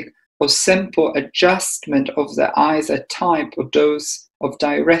diuretic, or simple adjustment of the either type or dose of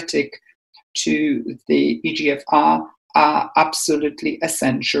diuretic to the EGFR are absolutely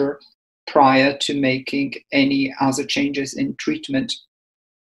essential prior to making any other changes in treatment.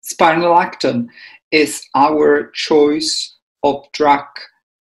 Spironolactone is our choice of drug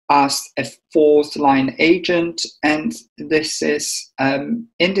as a fourth-line agent, and this is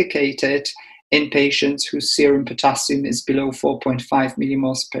indicated in patients whose serum potassium is below 4.5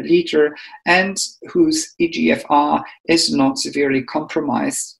 millimoles per liter and whose EGFR is not severely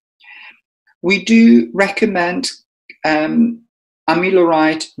compromised. We do recommend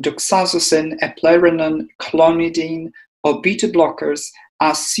amiloride, doxazosin, eplerenone, clonidine, or beta blockers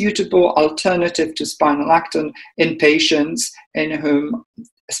as suitable alternative to spironolactone in patients in whom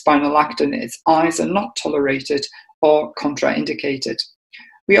spironolactone is either not tolerated or contraindicated.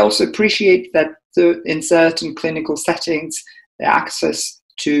 We also appreciate that in certain clinical settings, the access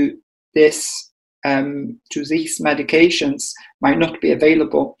to these medications might not be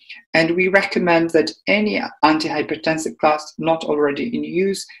available, and we recommend that any antihypertensive class not already in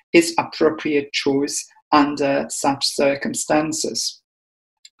use is appropriate choice under such circumstances.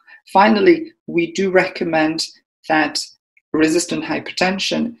 Finally, we do recommend that resistant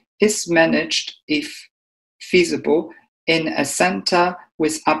hypertension is managed, if feasible, in a center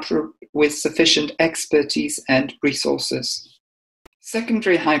with sufficient expertise and resources.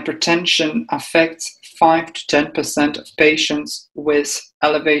 Secondary hypertension affects 5 to 10% of patients with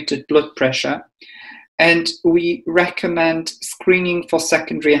elevated blood pressure, and we recommend screening for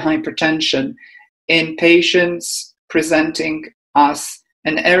secondary hypertension in patients presenting as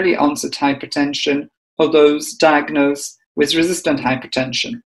an early onset hypertension or those diagnosed with resistant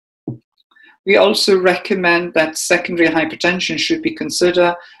hypertension. We also recommend that secondary hypertension should be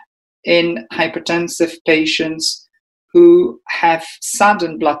considered in hypertensive patients who have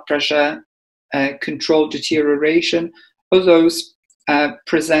sudden blood pressure control deterioration, or those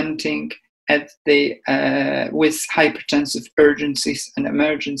presenting at with hypertensive urgencies and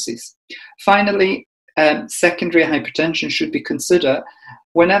emergencies. Finally, secondary hypertension should be considered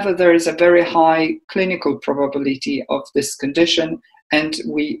whenever there is a very high clinical probability of this condition, and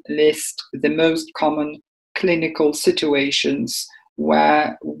we list the most common clinical situations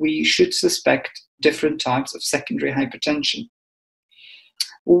where we should suspect different types of secondary hypertension.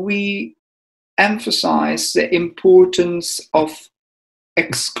 We emphasize the importance of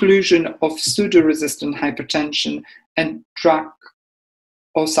exclusion of pseudo-resistant hypertension and drug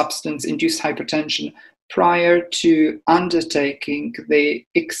or substance-induced hypertension prior to undertaking the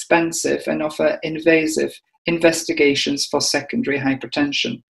expensive and often invasive investigations for secondary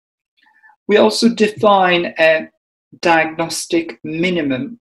hypertension. We also define a diagnostic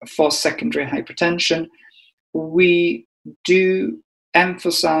minimum for secondary hypertension. We do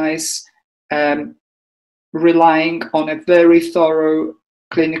emphasize relying on a very thorough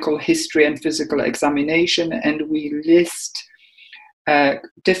clinical history and physical examination, and we list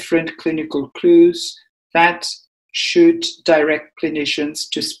different clinical clues that should direct clinicians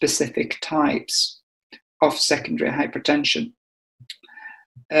to specific types of secondary hypertension.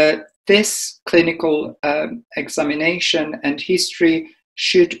 This clinical examination and history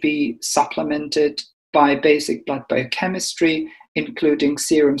should be supplemented by basic blood biochemistry, including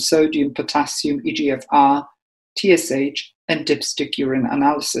serum sodium, potassium, EGFR, TSH, and dipstick urine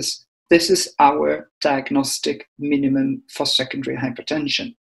analysis. This is our diagnostic minimum for secondary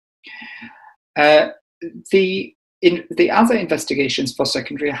hypertension. The other investigations for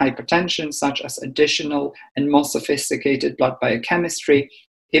secondary hypertension, such as additional and more sophisticated blood biochemistry,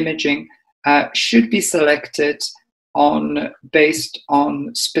 imaging, should be selected based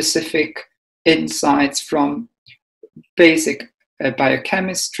on specific insights from basic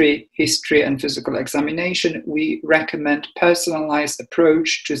biochemistry, history, and physical examination. We recommend personalized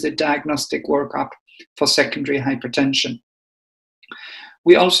approach to the diagnostic workup for secondary hypertension.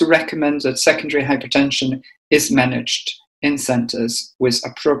 We also recommend that secondary hypertension is managed in centers with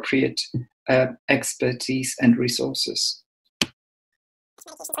appropriate expertise and resources.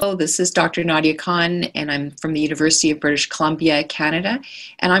 Hello, this is Dr. Nadia Khan, and I'm from the University of British Columbia, Canada,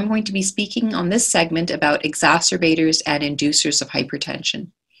 and I'm going to be speaking on this segment about exacerbators and inducers of hypertension.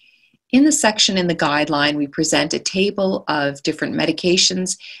 In the section in the guideline, we present a table of different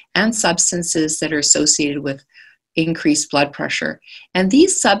medications and substances that are associated with increased blood pressure. And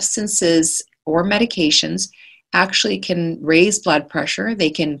these substances or medications actually can raise blood pressure,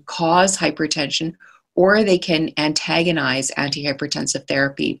 they can cause hypertension, or they can antagonize antihypertensive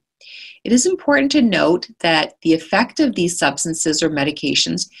therapy. It is important to note that the effect of these substances or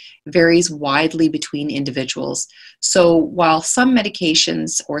medications varies widely between individuals. So while some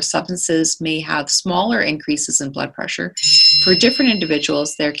medications or substances may have smaller increases in blood pressure, for different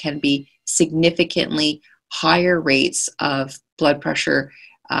individuals there can be significantly higher rates of blood pressure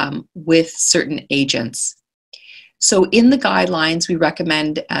with certain agents. So in the guidelines, we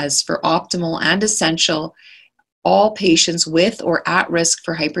recommend, as for optimal and essential, all patients with or at risk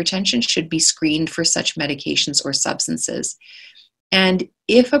for hypertension should be screened for such medications or substances. And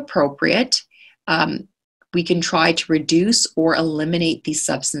if appropriate, we can try to reduce or eliminate these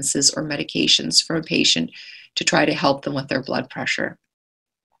substances or medications from a patient to try to help them with their blood pressure.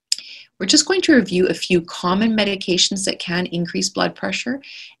 We're just going to review a few common medications that can increase blood pressure,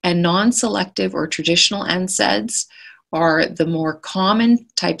 and non-selective or traditional NSAIDs are the more common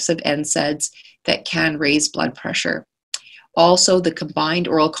types of NSAIDs that can raise blood pressure. Also, the combined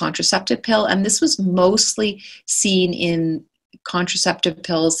oral contraceptive pill, and this was mostly seen in contraceptive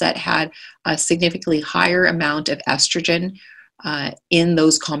pills that had a significantly higher amount of estrogen in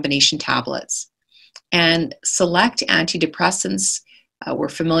those combination tablets. And select antidepressants, we're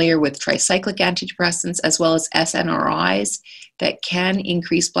familiar with tricyclic antidepressants as well as SNRIs that can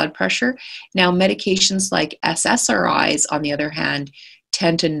increase blood pressure. Now, medications like SSRIs, on the other hand,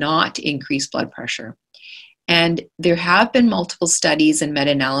 tend to not increase blood pressure. And there have been multiple studies and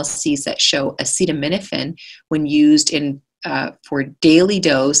meta-analyses that show acetaminophen, when used for daily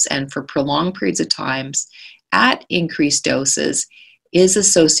dose and for prolonged periods of times at increased doses, is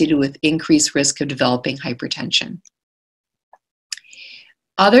associated with increased risk of developing hypertension.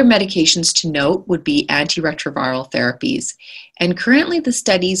 Other medications to note would be antiretroviral therapies. And currently the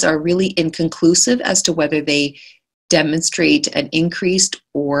studies are really inconclusive as to whether they demonstrate an increased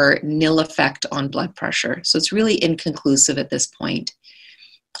or nil effect on blood pressure. So it's really inconclusive at this point.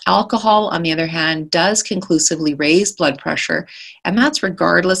 Alcohol, on the other hand, does conclusively raise blood pressure, and that's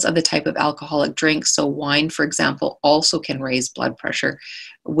regardless of the type of alcoholic drink. So wine, for example, also can raise blood pressure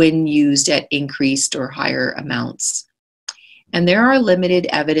when used at increased or higher amounts. And there are limited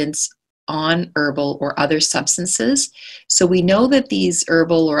evidence on herbal or other substances. So we know that these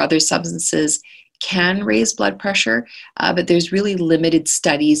herbal or other substances can raise blood pressure, but there's really limited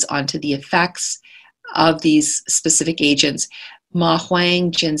studies onto the effects of these specific agents. Ma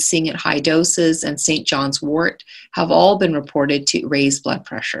Huang, ginseng at high doses, and St. John's wort have all been reported to raise blood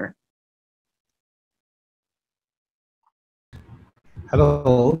pressure.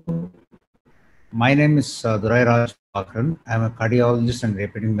 Hello, my name is Durai Raj Pakran. I'm a cardiologist and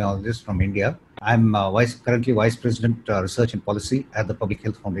epidemiologist from India. I'm currently Vice President Research and Policy at the Public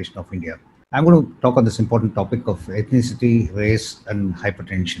Health Foundation of India. I'm going to talk on this important topic of ethnicity, race, and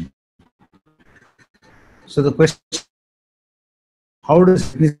hypertension. So the question, how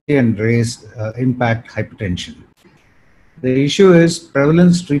does ethnicity and race impact hypertension? The issue is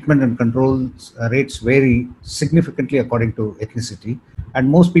prevalence, treatment, and control rates vary significantly according to ethnicity, and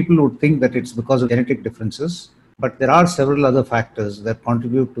most people would think that it's because of genetic differences, but there are several other factors that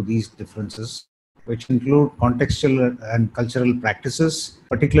contribute to these differences, which include contextual and cultural practices,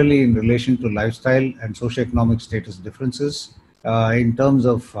 particularly in relation to lifestyle and socioeconomic status differences, in terms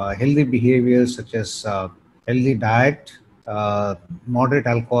of healthy behaviors such as healthy diet, moderate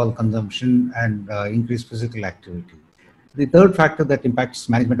alcohol consumption, and increased physical activity. The third factor that impacts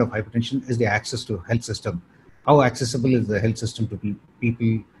management of hypertension is the access to health system. How accessible is the health system to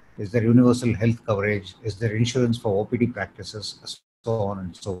people? Is there universal health coverage? Is there insurance for OPD practices? So on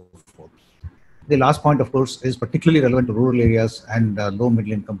and so forth. The last point, of course, is particularly relevant to rural areas and low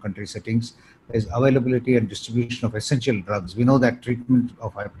middle income country settings, is availability and distribution of essential drugs. We know that treatment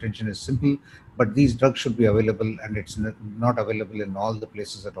of hypertension is simple, but these drugs should be available, and it's not available in all the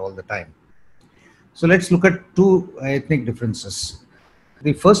places at all the time. So let's look at two ethnic differences.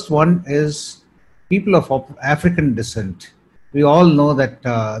 The first one is people of African descent. We all know that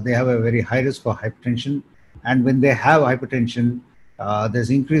they have a very high risk for hypertension, and when they have hypertension, there's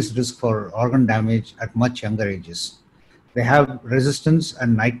increased risk for organ damage at much younger ages. They have resistance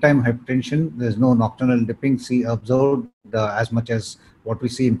and nighttime hypertension. There's no nocturnal dipping observed as much as what we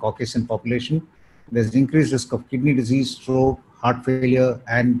see in Caucasian population. There's increased risk of kidney disease, stroke, heart failure,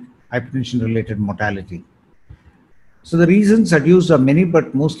 and hypertension-related mortality. So the reasons adduced are many,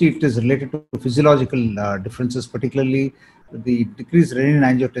 but mostly it is related to physiological differences, particularly the decreased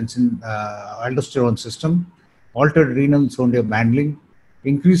renin-angiotensin aldosterone system, altered renal sodium handling,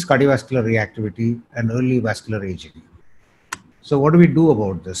 increased cardiovascular reactivity, and early vascular aging. So what do we do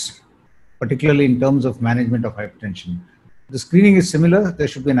about this, particularly in terms of management of hypertension? The screening is similar. There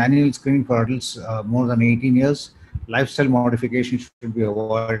should be an annual screening for adults more than 18 years. Lifestyle modification should be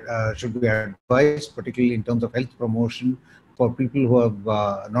advised, particularly in terms of health promotion for people who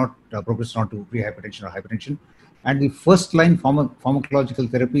have not progressed on to pre-hypertension or hypertension. And the first line pharmacological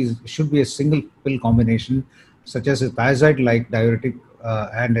therapies should be a single pill combination, such as a thiazide-like diuretic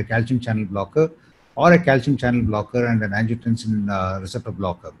and a calcium channel blocker, or a calcium channel blocker and an angiotensin receptor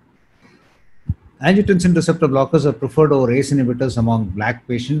blocker. Angiotensin receptor blockers are preferred over ACE inhibitors among Black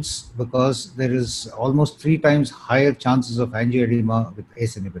patients because there is almost 3 times higher chances of angioedema with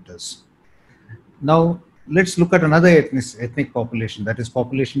ACE inhibitors. Now, let's look at another ethnic population, that is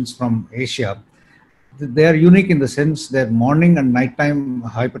populations from Asia. They are unique in the sense that morning and nighttime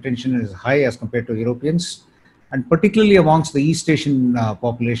hypertension is high as compared to Europeans, and particularly amongst the East Asian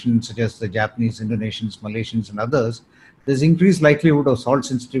population, such as the Japanese, Indonesians, Malaysians, and others, there's increased likelihood of salt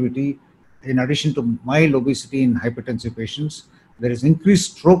sensitivity. In addition to mild obesity in hypertensive patients, there is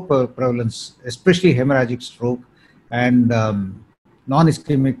increased stroke prevalence, especially hemorrhagic stroke and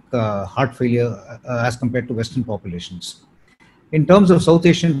non-ischemic heart failure as compared to Western populations. In terms of South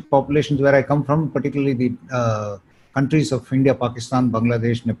Asian populations where I come from, particularly the countries of India, Pakistan,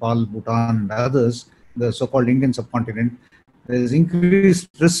 Bangladesh, Nepal, Bhutan, and others, the so-called Indian subcontinent, there is increased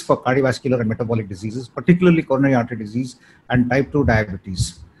risk for cardiovascular and metabolic diseases, particularly coronary artery disease and type 2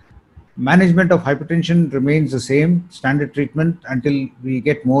 diabetes. Management of hypertension remains the same, standard treatment until we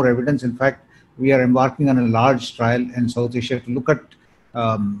get more evidence. In fact, we are embarking on a large trial in South Asia to look at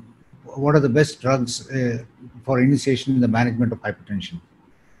what are the best drugs for initiation in the management of hypertension.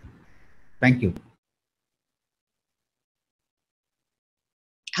 Thank you.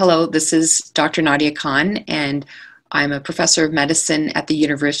 Hello, this is Dr. Nadia Khan, and I'm a professor of medicine at the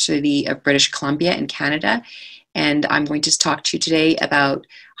University of British Columbia in Canada. And I'm going to talk to you today about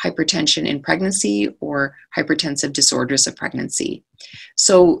hypertension in pregnancy or hypertensive disorders of pregnancy.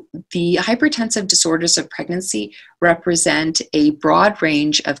 So the hypertensive disorders of pregnancy represent a broad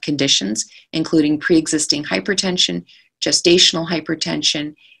range of conditions, including pre-existing hypertension, gestational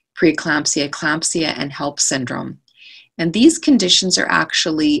hypertension, preeclampsia, eclampsia, and HELLP syndrome. And these conditions are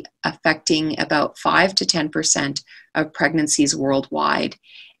actually affecting about 5 to 10% of pregnancies worldwide.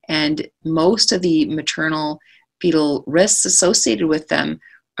 And most of the maternal fetal risks associated with them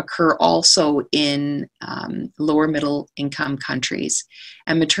occur also in lower middle income countries.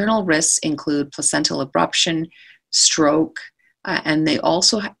 And maternal risks include placental abruption, stroke, and they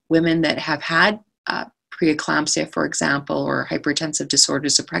also, women that have had preeclampsia, for example, or hypertensive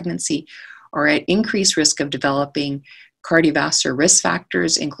disorders of pregnancy, are at increased risk of developing cardiovascular risk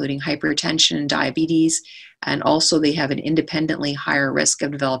factors, including hypertension and diabetes, and also they have an independently higher risk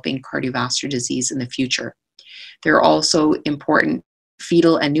of developing cardiovascular disease in the future. There are also important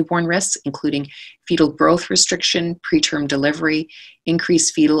fetal and newborn risks, including fetal growth restriction, preterm delivery,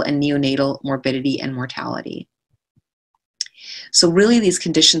 increased fetal and neonatal morbidity and mortality. So really these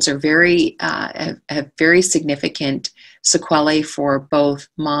conditions are have very significant sequelae for both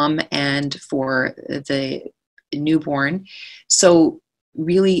mom and for the newborn. So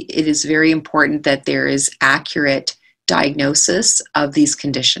really it is very important that there is accurate diagnosis of these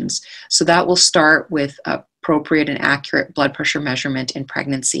conditions. So that will start with appropriate and accurate blood pressure measurement in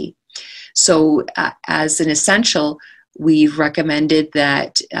pregnancy. So as an essential, we've recommended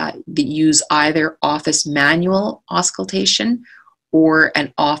that they use either office manual auscultation or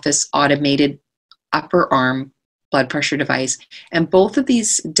an office automated upper arm blood pressure device. And both of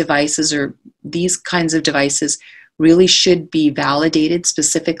these devices, or these kinds of devices, really should be validated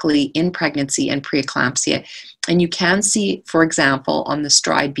specifically in pregnancy and preeclampsia. And you can see, for example, on the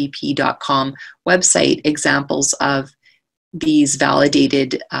stridebp.com website, examples of these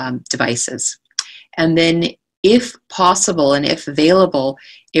validated devices. And then if possible and if available,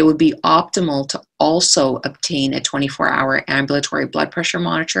 it would be optimal to also obtain a 24-hour ambulatory blood pressure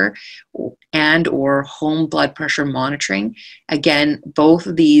monitor and or home blood pressure monitoring. Again, both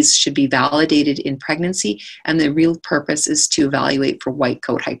of these should be validated in pregnancy, and the real purpose is to evaluate for white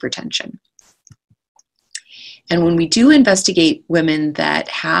coat hypertension. And when we do investigate women that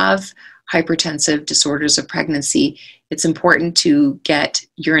have hypertensive disorders of pregnancy, it's important to get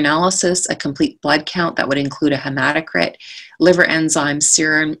urinalysis, a complete blood count that would include a hematocrit, liver enzymes,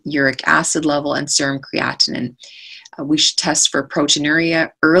 serum uric acid level, and serum creatinine. We should test for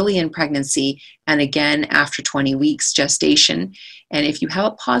proteinuria early in pregnancy and again after 20 weeks gestation. And if you have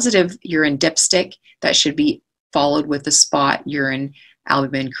a positive urine dipstick, that should be followed with a spot urine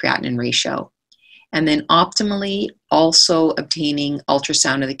albumin creatinine ratio. And then optimally also obtaining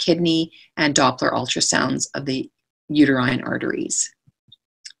ultrasound of the kidney and Doppler ultrasounds of the uterine arteries.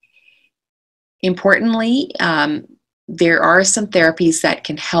 Importantly, there are some therapies that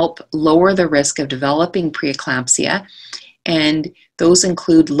can help lower the risk of developing preeclampsia, and those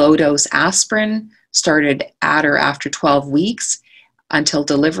include low-dose aspirin started at or after 12 weeks until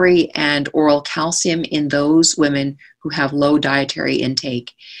delivery, and oral calcium in those women who have low dietary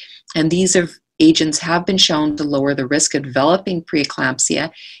intake. And these agents have been shown to lower the risk of developing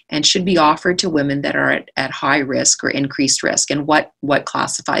preeclampsia and should be offered to women that are at high risk or increased risk. And what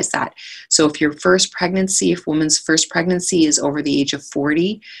classifies that? So if your first pregnancy, if woman's first pregnancy is over the age of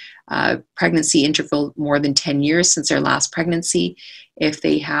 40, pregnancy interval more than 10 years since their last pregnancy, if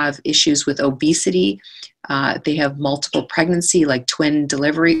they have issues with obesity, they have multiple pregnancy like twin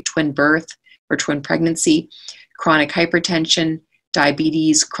delivery, twin birth, or twin pregnancy, chronic hypertension,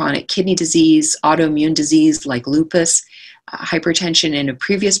 diabetes, chronic kidney disease, autoimmune disease like lupus, hypertension in a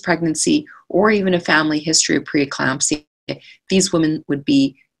previous pregnancy, or even a family history of preeclampsia, these women would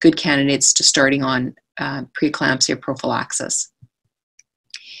be good candidates to starting on preeclampsia prophylaxis.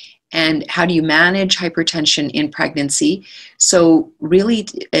 And how do you manage hypertension in pregnancy? So really,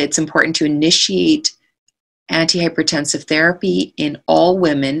 it's important to initiate antihypertensive therapy in all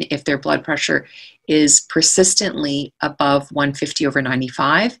women if their blood pressure is persistently above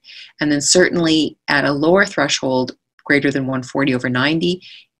 150/95, and then certainly at a lower threshold greater than 140/90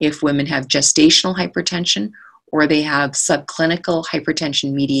 if women have gestational hypertension or they have subclinical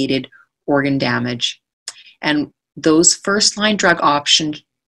hypertension-mediated organ damage. And those first-line drug options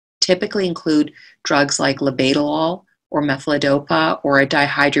typically include drugs like labetalol or methyladopa or a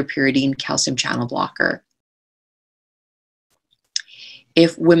dihydropyridine calcium channel blocker.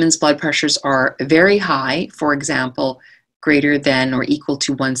 If women's blood pressures are very high, for example, greater than or equal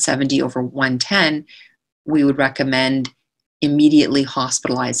to 170/110, we would recommend immediately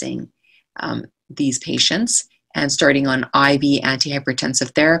hospitalizing these patients. and starting on IV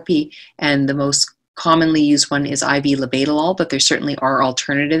antihypertensive therapy. And the most commonly used one is IV labetalol, but there certainly are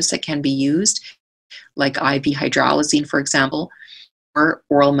alternatives that can be used, like IV hydralazine, for example, or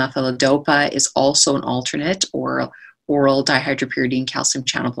oral methyledopa is also an alternate, or oral dihydropyridine calcium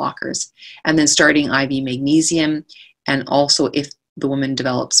channel blockers. And then starting IV magnesium, and also if the woman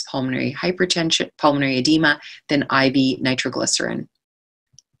develops pulmonary hypertension, pulmonary edema, then IV nitroglycerin.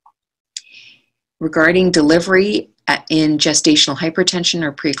 Regarding delivery in gestational hypertension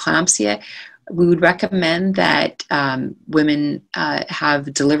or preeclampsia, we would recommend that women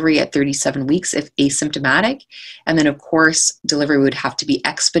have delivery at 37 weeks if asymptomatic. And then, of course, delivery would have to be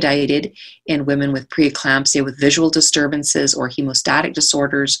expedited in women with preeclampsia with visual disturbances or hemostatic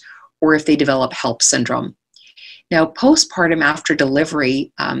disorders, or if they develop HELLP syndrome. Now, postpartum after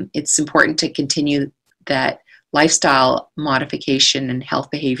delivery, it's important to continue that lifestyle modification and health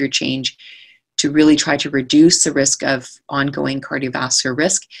behavior change to really try to reduce the risk of ongoing cardiovascular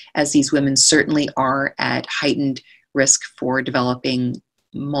risk, as these women certainly are at heightened risk for developing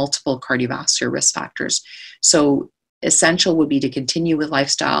multiple cardiovascular risk factors. So essential would be to continue with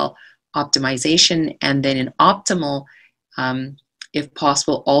lifestyle optimization, and then in optimal, if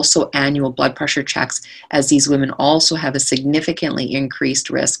possible, also annual blood pressure checks, as these women also have a significantly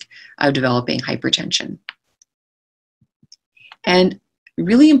increased risk of developing hypertension. And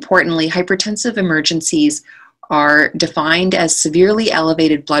really importantly, hypertensive emergencies are defined as severely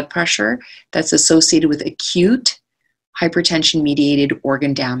elevated blood pressure that's associated with acute hypertension-mediated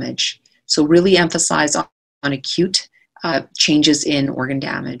organ damage. So really emphasize on acute changes in organ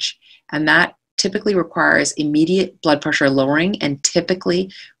damage. And that typically requires immediate blood pressure lowering, and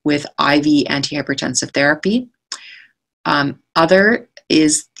typically with IV antihypertensive therapy. Other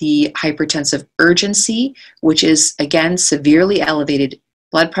is the hypertensive urgency, which is, again, severely elevated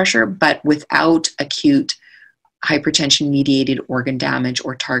blood pressure, but without acute hypertension-mediated organ damage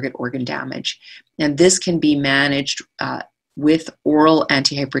or target organ damage. And this can be managed with oral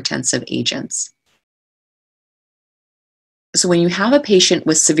antihypertensive agents. So when you have a patient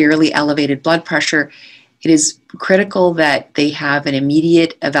with severely elevated blood pressure, it is critical that they have an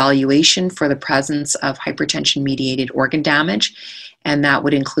immediate evaluation for the presence of hypertension-mediated organ damage, and that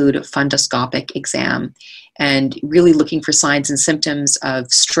would include a fundoscopic exam, and really looking for signs and symptoms of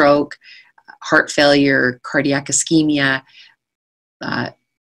stroke, heart failure, cardiac ischemia,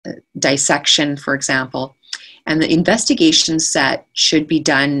 dissection, for example. And the investigations that should be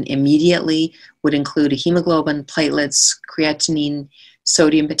done immediately would include a hemoglobin, platelets, creatinine,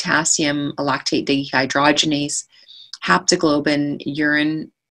 sodium, potassium, a lactate dehydrogenase, haptoglobin,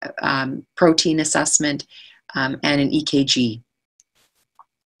 urine protein assessment, and an EKG.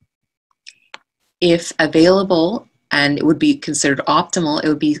 If available, and it would be considered optimal, it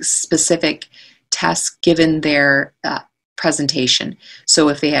would be specific tests given their presentation. So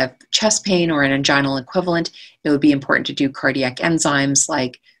if they have chest pain or an anginal equivalent, it would be important to do cardiac enzymes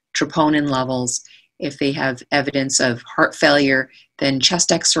like troponin levels. If they have evidence of heart failure, then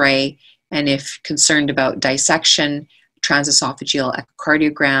chest x-ray. And if concerned about dissection, transesophageal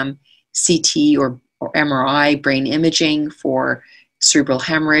echocardiogram, CT or MRI, brain imaging for cerebral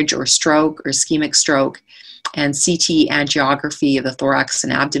hemorrhage or stroke or ischemic stroke, and CT angiography of the thorax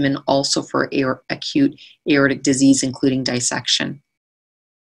and abdomen, also for acute aortic disease, including dissection.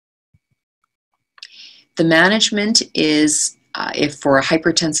 The management is, if for a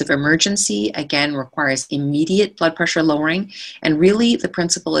hypertensive emergency, again, requires immediate blood pressure lowering, and really the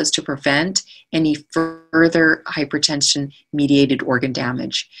principle is to prevent any further hypertension-mediated organ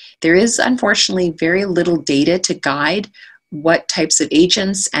damage. There is, unfortunately, very little data to guide what types of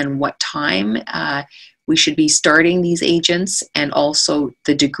agents and what time we should be starting these agents, and also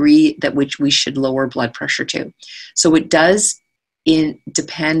the degree that which we should lower blood pressure to. So it does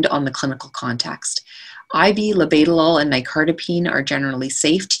depend on the clinical context. IV labetalol and nicardipine are generally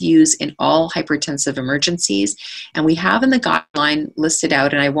safe to use in all hypertensive emergencies, and we have in the guideline listed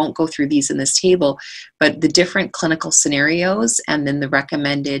out, and I won't go through these in this table, but the different clinical scenarios and then the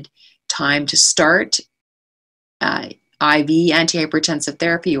recommended time to start IV antihypertensive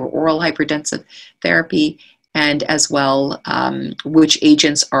therapy or oral hypertensive therapy, and as well which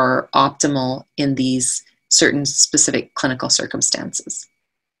agents are optimal in these certain specific clinical circumstances.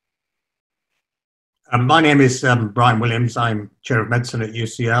 My name is Brian Williams. I'm Chair of Medicine at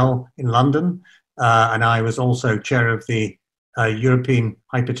UCL in London, and I was also Chair of the European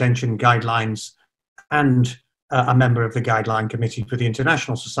Hypertension Guidelines and a member of the Guideline Committee for the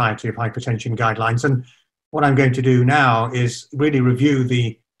International Society of Hypertension Guidelines. And what I'm going to do now is really review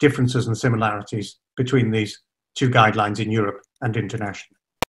the differences and similarities between these two guidelines in Europe and internationally.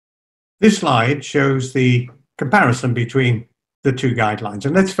 This slide shows the comparison between the two guidelines.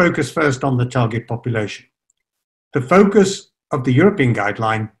 And let's focus first on the target population. The focus of the European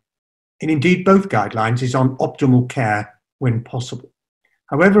guideline, and indeed both guidelines, is on optimal care when possible.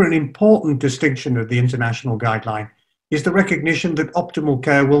 However, an important distinction of the international guideline is the recognition that optimal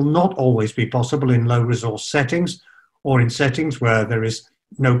care will not always be possible in low resource settings or in settings where there is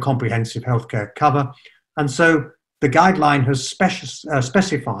no comprehensive healthcare cover. And so the guideline has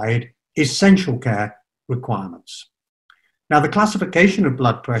specified essential care requirements. Now, the classification of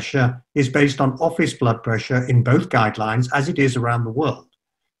blood pressure is based on office blood pressure in both guidelines, as it is around the world.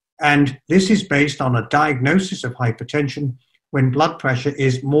 And this is based on a diagnosis of hypertension when blood pressure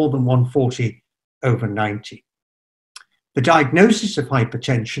is more than 140/90. The diagnosis of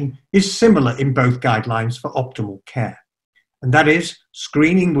hypertension is similar in both guidelines for optimal care. And that is,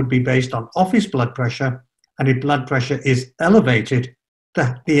 screening would be based on office blood pressure, and if blood pressure is elevated,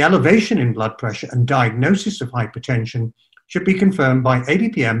 the elevation in blood pressure and diagnosis of hypertension should be confirmed by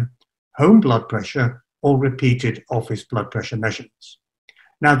ABPM, home blood pressure, or repeated office blood pressure measurements.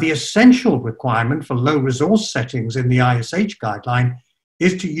 Now, the essential requirement for low resource settings in the ISH guideline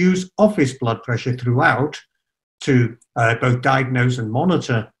is to use office blood pressure throughout to both diagnose and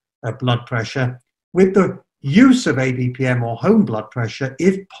monitor blood pressure, with the use of ABPM or home blood pressure,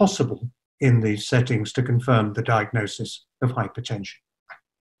 if possible, in these settings to confirm the diagnosis of hypertension.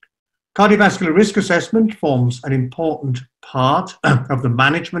 Cardiovascular risk assessment forms an important part of the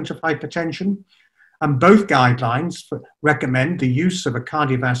management of hypertension, and both guidelines recommend the use of a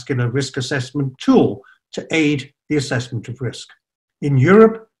cardiovascular risk assessment tool to aid the assessment of risk. In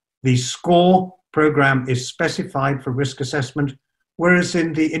Europe, the SCORE program is specified for risk assessment, whereas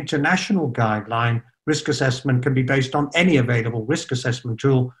in the international guideline, risk assessment can be based on any available risk assessment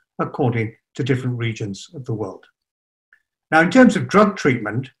tool according to different regions of the world. Now, in terms of drug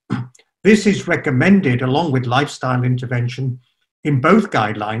treatment, this is recommended along with lifestyle intervention in both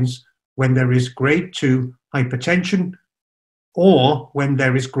guidelines when there is grade 2 hypertension or when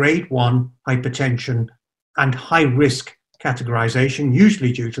there is grade 1 hypertension and high risk categorization,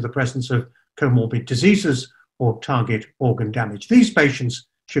 usually due to the presence of comorbid diseases or target organ damage. These patients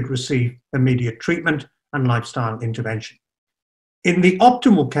should receive immediate treatment and lifestyle intervention. In the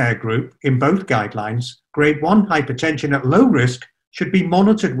optimal care group in both guidelines, grade 1 hypertension at low risk should be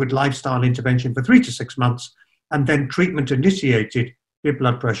monitored with lifestyle intervention for 3 to 6 months and then treatment initiated if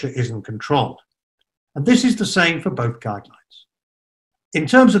blood pressure isn't controlled. And this is the same for both guidelines. In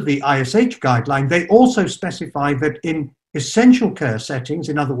terms of the ISH guideline, they also specify that in essential care settings,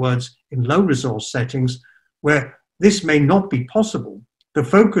 in other words, in low resource settings, where this may not be possible, the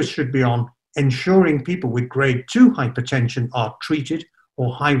focus should be on ensuring people with grade 2 hypertension are treated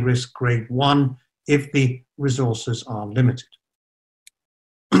or high risk grade 1 if the resources are limited.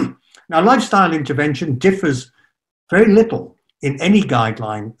 Now, lifestyle intervention differs very little in any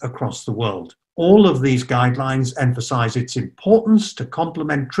guideline across the world. All of these guidelines emphasize its importance to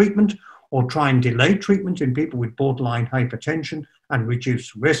complement treatment or try and delay treatment in people with borderline hypertension and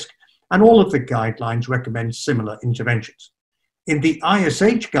reduce risk, and all of the guidelines recommend similar interventions. In the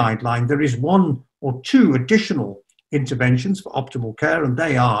ISH guideline, there is 1 or 2 additional interventions for optimal care, and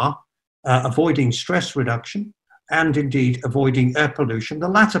they are avoiding stress reduction and indeed avoiding air pollution, the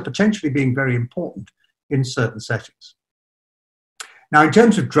latter potentially being very important in certain settings. Now, in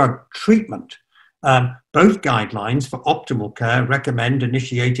terms of drug treatment, both guidelines for optimal care recommend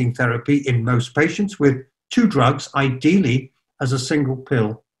initiating therapy in most patients with 2 drugs, ideally as a single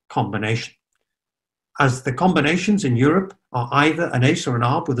pill combination. As the combinations in Europe are either an ACE or an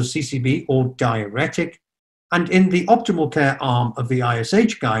ARB with a CCB or diuretic, and in the optimal care arm of the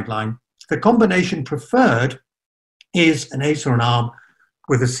ISH guideline, the combination preferred is an ACE or an ARB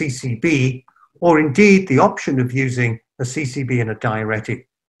with a CCB, or indeed the option of using a CCB and a diuretic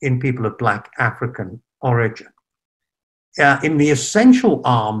in people of Black African origin. In the essential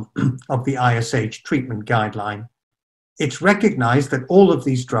arm of the ISH treatment guideline, it's recognized that all of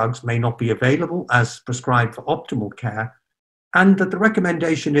these drugs may not be available as prescribed for optimal care, and that the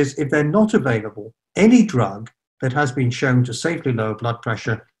recommendation is if they're not available, any drug that has been shown to safely lower blood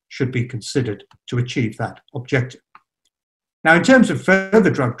pressure should be considered to achieve that objective. Now, in terms of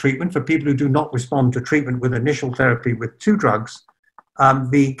further drug treatment for people who do not respond to treatment with initial therapy with 2 drugs,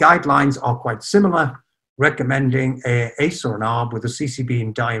 the guidelines are quite similar, recommending an ACE or an ARB with a CCB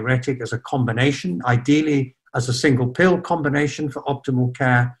and diuretic as a combination, ideally as a single pill combination for optimal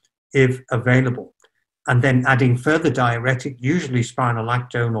care if available, and then adding further diuretic, usually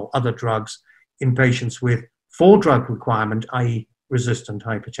spironolactone or other drugs, in patients with 4-drug requirement, i.e. resistant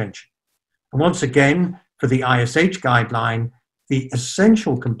hypertension. And once again, for the ISH guideline, the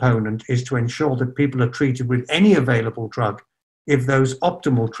essential component is to ensure that people are treated with any available drug if those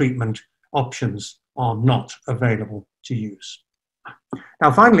optimal treatment options are not available to use.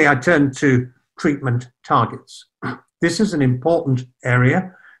 Now, finally, I turn to treatment targets. This is an important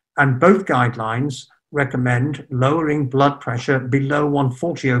area, and both guidelines recommend lowering blood pressure below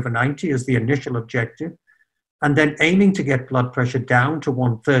 140/90 as the initial objective, and then aiming to get blood pressure down to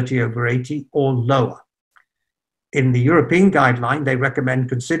 130/80 or lower. In the European guideline, they recommend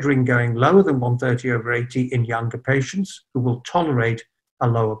considering going lower than 130/80 in younger patients who will tolerate a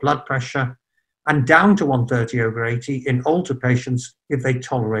lower blood pressure, and down to 130/80 in older patients if they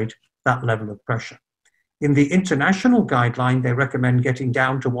tolerate that level of pressure. In the international guideline, they recommend getting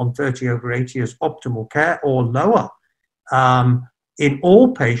down to 130/80 as optimal care or lower in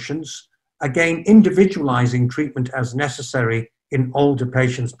all patients, again, individualizing treatment as necessary in older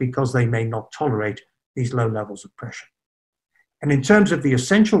patients because they may not tolerate these low levels of pressure. And in terms of the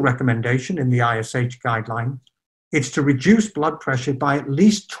essential recommendation in the ISH guideline, it's to reduce blood pressure by at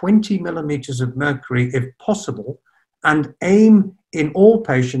least 20 millimeters of mercury if possible, and aim in all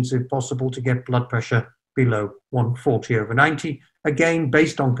patients, if possible, to get blood pressure below 140/90, again,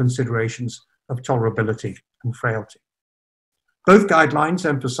 based on considerations of tolerability and frailty. Both guidelines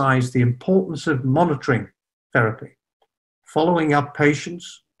emphasize the importance of monitoring therapy, following up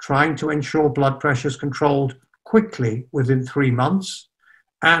patients, trying to ensure blood pressure is controlled quickly within 3 months,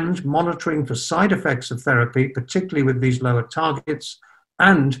 and monitoring for side effects of therapy, particularly with these lower targets,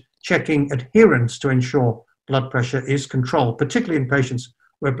 and checking adherence to ensure blood pressure is controlled, particularly in patients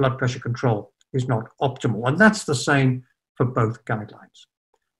where blood pressure control is not optimal. And that's the same for both guidelines.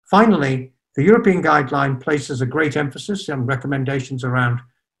 Finally, the European guideline places a great emphasis on recommendations around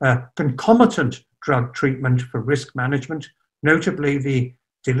concomitant drug treatment for risk management, notably the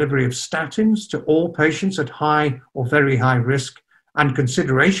delivery of statins to all patients at high or very high risk, and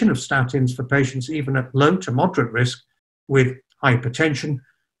consideration of statins for patients even at low to moderate risk with hypertension,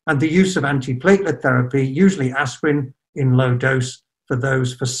 and the use of antiplatelet therapy, usually aspirin in low dose, for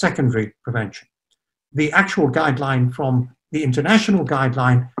those for secondary prevention. The actual guideline from the international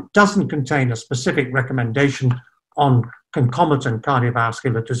guideline doesn't contain a specific recommendation on concomitant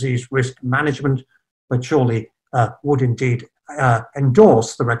cardiovascular disease risk management, but surely would indeed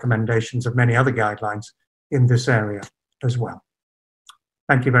endorse the recommendations of many other guidelines in this area as well.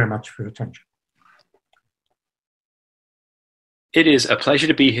 Thank you very much for your attention. It is a pleasure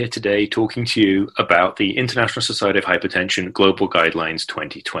to be here today talking to you about the International Society of Hypertension Global Guidelines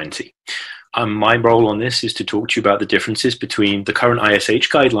 2020. My role on this is to talk to you about the differences between the current ISH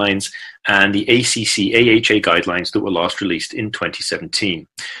guidelines and the ACC-AHA guidelines that were last released in 2017.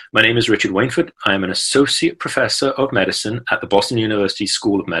 My name is Richard Wainford. I am an Associate Professor of Medicine at the Boston University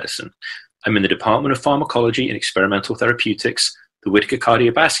School of Medicine. I'm in the Department of Pharmacology and Experimental Therapeutics, the Whitaker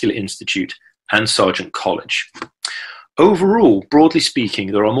Cardiovascular Institute, and Sargent College. Overall, broadly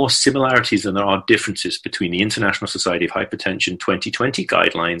speaking, there are more similarities than there are differences between the International Society of Hypertension 2020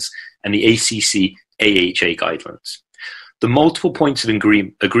 guidelines and the ACC-AHA guidelines. The multiple points of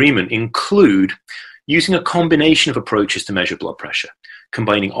agreement include using a combination of approaches to measure blood pressure,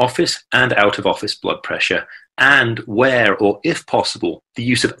 combining office and out-of-office blood pressure, and where or if possible, the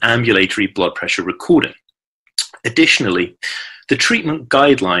use of ambulatory blood pressure recording. Additionally, the treatment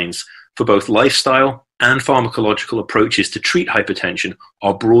guidelines for both lifestyle and pharmacological approaches to treat hypertension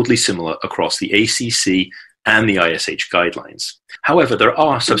are broadly similar across the ACC and the ISH guidelines. However, there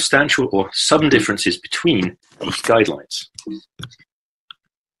are substantial or some differences between these guidelines.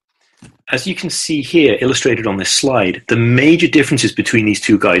 As you can see here illustrated on this slide, the major differences between these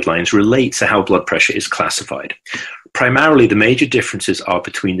two guidelines relate to how blood pressure is classified. Primarily, the major differences are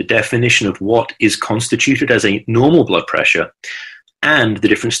between the definition of what is constituted as a normal blood pressure and the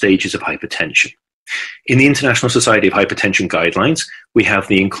different stages of hypertension. In the International Society of Hypertension guidelines, we have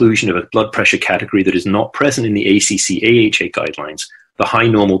the inclusion of a blood pressure category that is not present in the ACC-AHA guidelines, the high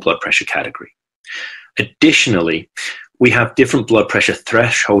normal blood pressure category. Additionally, we have different blood pressure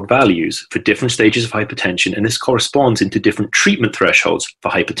threshold values for different stages of hypertension, and this corresponds into different treatment thresholds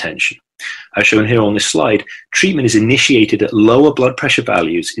for hypertension. As shown here on this slide, treatment is initiated at lower blood pressure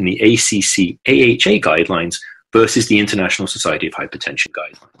values in the ACC-AHA guidelines versus the International Society of Hypertension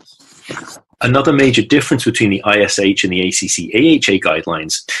guidelines. Another major difference between the ISH and the ACC-AHA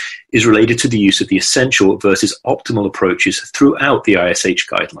guidelines is related to the use of the essential versus optimal approaches throughout the ISH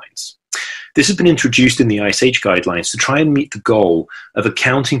guidelines. This has been introduced in the ISH guidelines to try and meet the goal of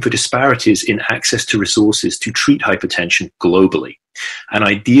accounting for disparities in access to resources to treat hypertension globally, and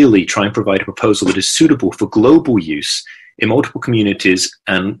ideally try and provide a proposal that is suitable for global use in multiple communities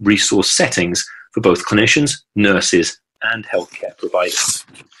and resource settings for both clinicians, nurses, and healthcare providers.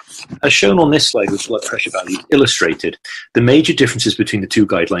 As shown on this slide with blood pressure values illustrated, the major differences between the two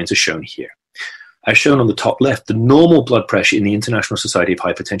guidelines are shown here. As shown on the top left, the normal blood pressure in the International Society of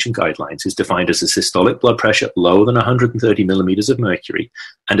Hypertension guidelines is defined as a systolic blood pressure lower than 130 millimeters of mercury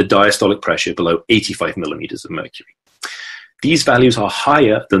and a diastolic pressure below 85 millimeters of mercury. These values are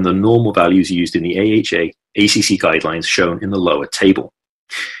higher than the normal values used in the AHA ACC guidelines shown in the lower table.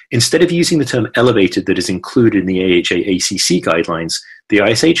 Instead of using the term elevated that is included in the AHA ACC guidelines, the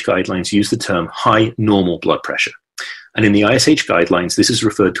ISH guidelines use the term high normal blood pressure. And in the ISH guidelines, this is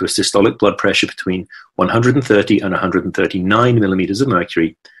referred to as systolic blood pressure between 130 and 139 millimeters of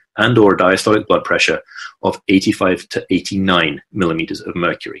mercury and or a diastolic blood pressure of 85 to 89 millimeters of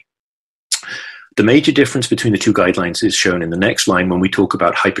mercury. The major difference between the two guidelines is shown in the next line when we talk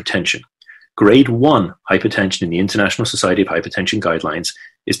about hypertension. Grade 1 hypertension in the International Society of Hypertension guidelines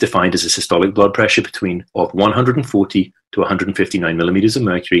is defined as a systolic blood pressure of 140 to 159 millimeters of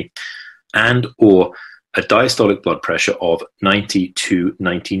mercury and or a diastolic blood pressure of 90 to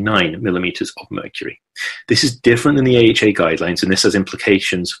 99 millimeters of mercury. This is different than the AHA guidelines, and this has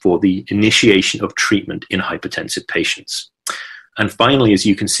implications for the initiation of treatment in hypertensive patients. And finally, as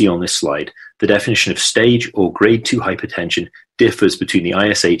you can see on this slide, the definition of stage or grade 2 hypertension differs between the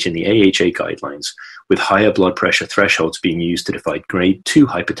ISH and the AHA guidelines, with higher blood pressure thresholds being used to define grade 2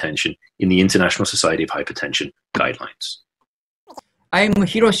 hypertension in the International Society of Hypertension guidelines. I'm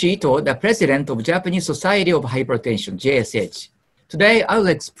Hiroshi Ito, the president of Japanese Society of Hypertension, JSH. Today, I will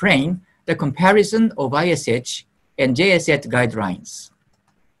explain the comparison of ISH and JSH guidelines.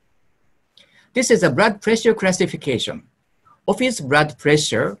 This is a blood pressure classification. Office blood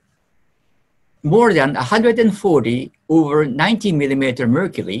pressure more than 140 over 90 millimeter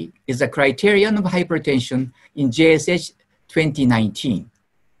mercury is a criterion of hypertension in JSH 2019,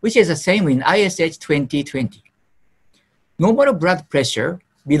 which is the same in ISH 2020. Normal blood pressure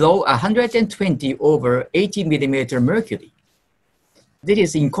below 120 over 80 millimeter mercury. This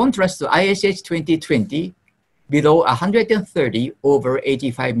is in contrast to ISH 2020 below 130 over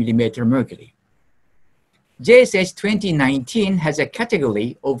 85 millimeter mercury. JSH 2019 has a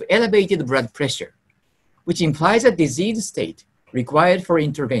category of elevated blood pressure, which implies a disease state required for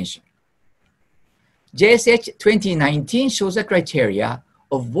intervention. JSH 2019 shows a criteria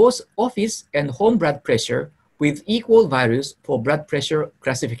of both office and home blood pressure with equal values for blood pressure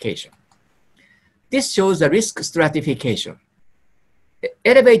classification. This shows a risk stratification.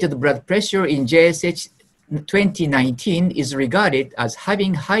 Elevated blood pressure in JSH 2019 is regarded as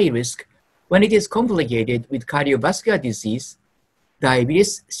having high risk when it is complicated with cardiovascular disease,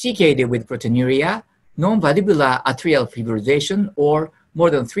 diabetes, CKD with proteinuria, non-valvular atrial fibrillation, or more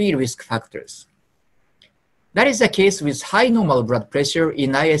than 3 risk factors. That is the case with high normal blood pressure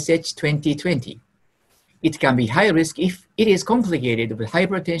in ISH 2020. It can be high risk if it is complicated with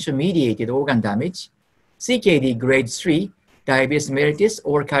hypertension-mediated organ damage, CKD grade 3, diabetes mellitus,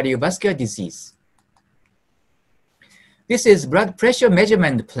 or cardiovascular disease. This is blood pressure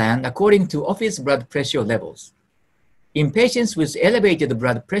measurement plan according to office blood pressure levels. In patients with elevated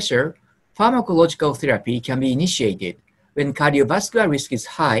blood pressure, pharmacological therapy can be initiated when cardiovascular risk is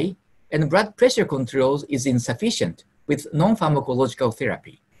high and blood pressure control is insufficient with non-pharmacological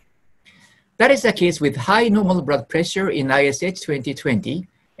therapy. That is the case with high normal blood pressure in ISH 2020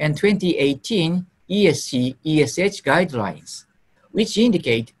 and 2018 ESC/ESH guidelines, which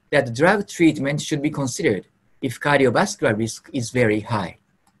indicate that drug treatment should be considered if cardiovascular risk is very high.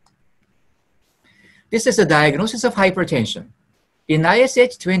 This is a diagnosis of hypertension. In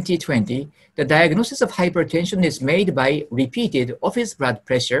ISH 2020, the diagnosis of hypertension is made by repeated office blood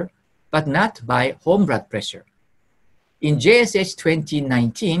pressure, but not by home blood pressure. In JSH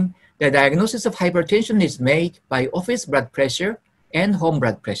 2019, the diagnosis of hypertension is made by office blood pressure and home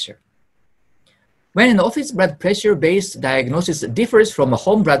blood pressure. When an office blood pressure-based diagnosis differs from a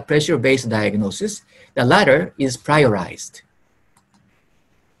home blood pressure-based diagnosis, the latter is prioritized.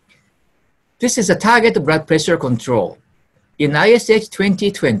 This is a target blood pressure control. In ISH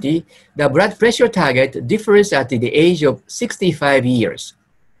 2020, the blood pressure target differs at the age of 65 years,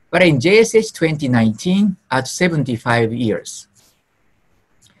 but in JSH 2019 at 75 years.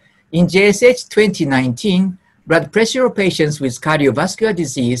 In JSH 2019, blood pressure of patients with cardiovascular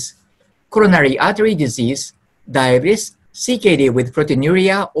disease, coronary artery disease, diabetes, CKD with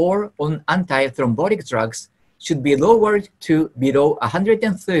proteinuria, or on antithrombotic drugs should be lowered to below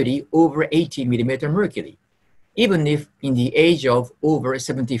 130 over 80 millimeter mercury, even if in the age of over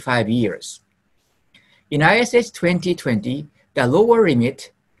 75 years. In ISH 2020, the lower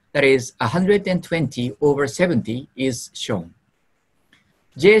limit, that is 120 over 70, is shown.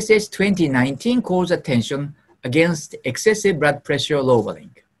 JSH 2019 calls attention against excessive blood pressure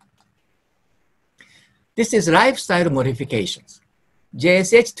lowering. This is lifestyle modifications.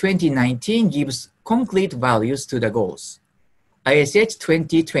 JSH 2019 gives concrete values to the goals. ISH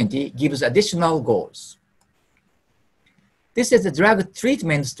 2020 gives additional goals. This is a drug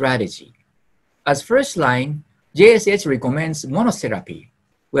treatment strategy. As first line, JSH recommends monotherapy,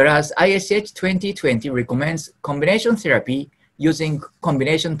 whereas ISH 2020 recommends combination therapy using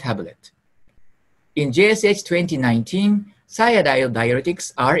combination tablet. In JSH 2019, thiazide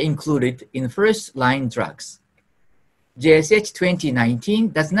diuretics are included in first-line drugs. JSH 2019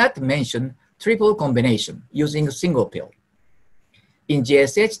 does not mention triple combination using a single pill. In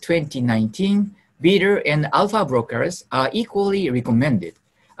JSH 2019, beta and alpha blockers are equally recommended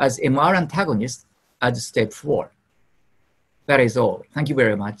as MR antagonists as step 4. That is all. Thank you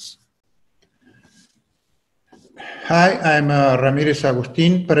very much. Hi, I'm Ramirez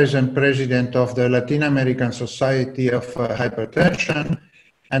Agustin, present president of the Latin American Society of Hypertension,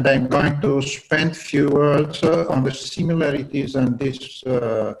 and I'm going to spend a few words on the similarities and these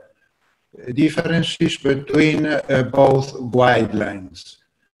differences between both guidelines.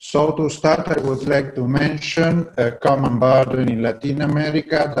 So to start, I would like to mention a common burden in Latin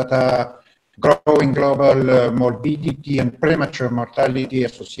America that are growing global morbidity and premature mortality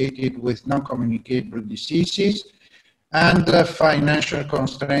associated with non-communicable diseases, and financial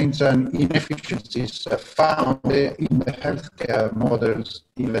constraints and inefficiencies found in the healthcare models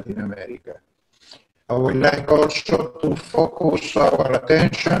in Latin America. I would like also to focus our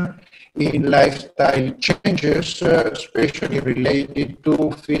attention in lifestyle changes, especially related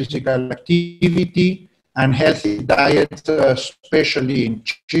to physical activity and healthy diet, especially in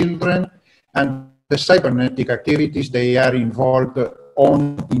children, and the cybernetic activities they are involved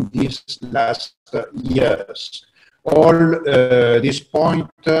on in these last years. All these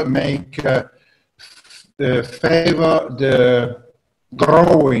points make favor the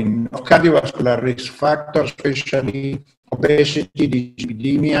growing of cardiovascular risk factors, especially obesity,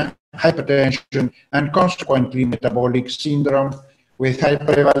 dyslipidemia, hypertension, and consequently metabolic syndrome with high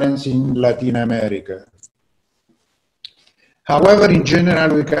prevalence in Latin America. However, in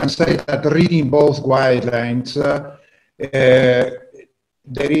general, we can say that reading both guidelines,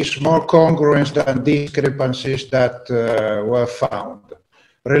 there is more congruence than discrepancies that were found.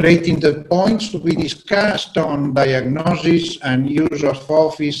 Relating the points to be discussed on diagnosis and use of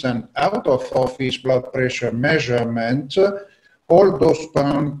office and out of office blood pressure measurement, all those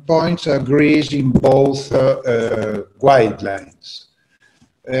points agrees in both guidelines.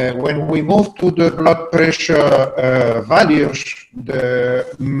 When we move to the blood pressure values, the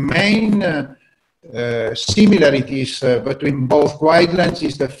main similarities between both guidelines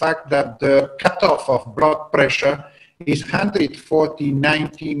is the fact that the cutoff of blood pressure is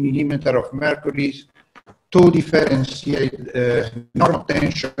 140/90 millimeter of mercury to differentiate normal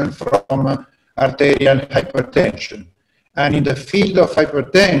tension from arterial hypertension. And in the field of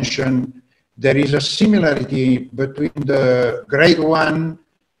hypertension, there is a similarity between the grade 1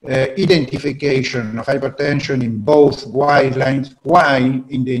 identification of hypertension in both guidelines, while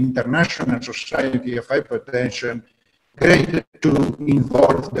in the International Society of Hypertension, grade 2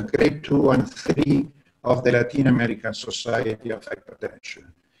 involves the grade 2 and 3 of the Latin American Society of Hypertension.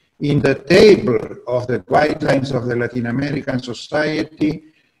 In the table of the guidelines of the Latin American Society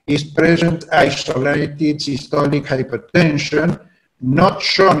is present isolated systolic hypertension, not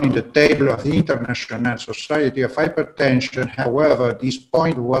shown in the table of the International Society of Hypertension. However, this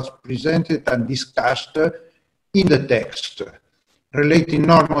point was presented and discussed in the text. Relating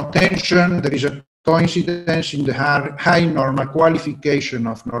normal tension, there is a coincidence in the high normal qualification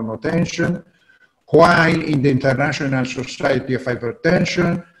of normal tension, while in the International Society of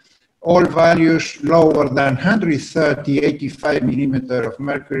Hypertension, all values lower than 130/85 millimeter of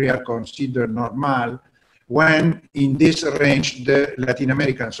mercury are considered normal, when in this range the Latin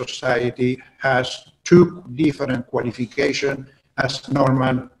American Society has two different qualifications as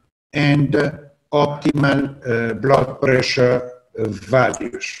normal and optimal blood pressure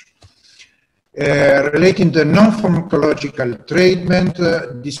values. Relating the non-pharmacological treatment,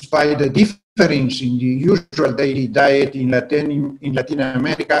 despite the difference in the usual daily diet in Latin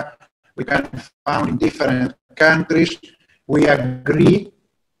America, we can find in different countries, we agree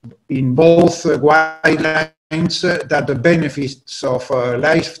in both guidelines that the benefits of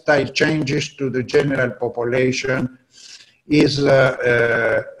lifestyle changes to the general population is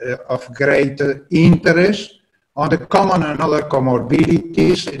of great interest. On the common and other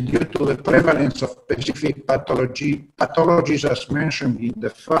comorbidities, due to the prevalence of specific pathologies as mentioned in the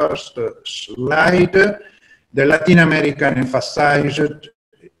first slide, the Latin American emphasized,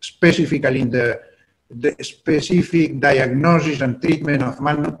 specifically in the the specific diagnosis and treatment of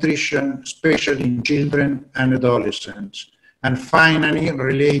malnutrition, especially in children and adolescents. And finally,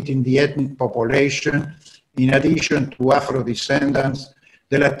 relating the ethnic population, in addition to Afro-descendants,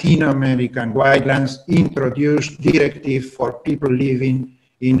 the Latin American guidelines introduced directives for people living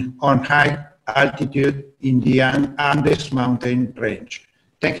on high altitude in the Andes mountain range.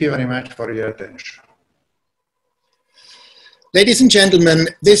 Thank you very much for your attention. Ladies and gentlemen,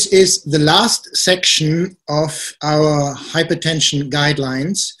 this is the last section of our hypertension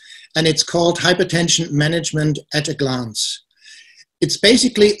guidelines, and it's called Hypertension Management at a Glance. It's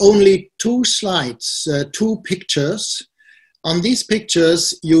basically only 2 slides, 2 pictures. On these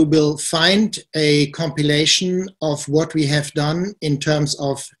pictures, you will find a compilation of what we have done in terms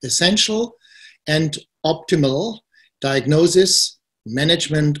of essential and optimal diagnosis,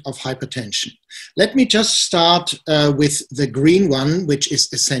 management of hypertension. Let me just start with the green one, which is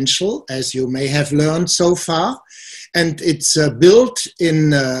essential, as you may have learned so far. And it's built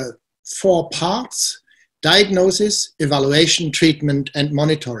in 4 parts: diagnosis, evaluation, treatment, and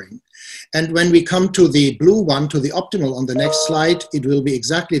monitoring. And when we come to the blue one, to the optimal on the next slide, it will be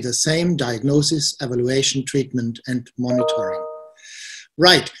exactly the same: diagnosis, evaluation, treatment, and monitoring.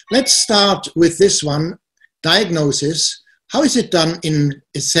 Right, let's start with this one, diagnosis. How is it done in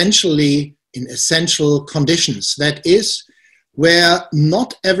essential conditions? That is, where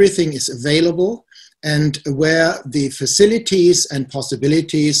not everything is available and where the facilities and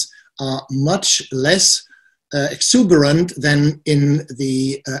possibilities are much less exuberant than in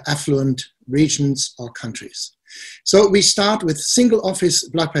the affluent regions or countries. So we start with single office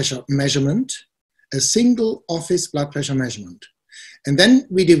blood pressure measurement, a single office blood pressure measurement. And then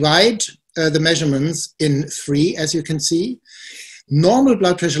we divide the measurements in 3, as you can see. Normal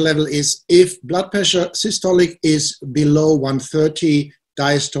blood pressure level is if blood pressure systolic is below 130,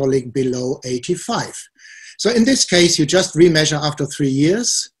 diastolic below 85. So in this case, you just remeasure after 3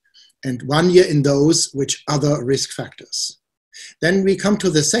 years, and 1 year in those which other risk factors. Then we come to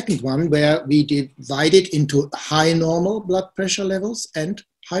the second one, where we divide it into high normal blood pressure levels and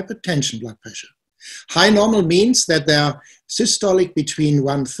hypertension blood pressure. High normal means that they are systolic between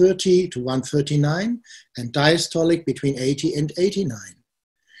 130 to 139 and diastolic between 80 and 89.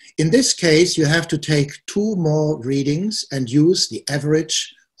 In this case, you have to take 2 more readings and use the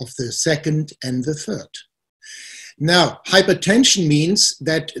average of the second and the third. Now, hypertension means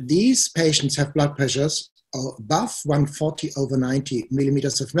that these patients have blood pressures above 140/90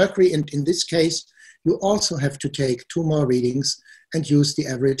 millimeters of mercury, and in this case, you also have to take 2 more readings and use the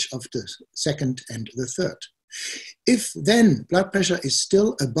average of the second and the third. If then blood pressure is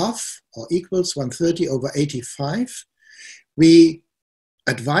still above or equals 130/85, we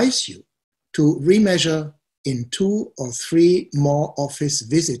advise you to remeasure in 2 or 3 more office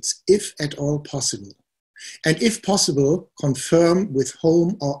visits, if at all possible. And if possible, confirm with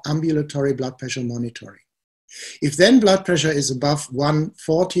home or ambulatory blood pressure monitoring. If then blood pressure is above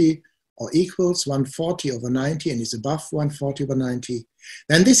 140 or equals 140/90 and is above 140/90,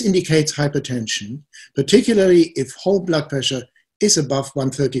 then this indicates hypertension, particularly if whole blood pressure is above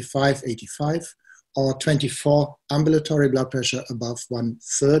 135/85 or 24 ambulatory blood pressure above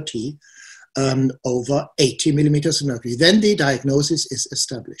 130/80 millimeters of mercury. Then the diagnosis is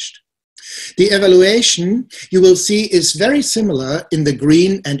established. The evaluation, you will see, is very similar in the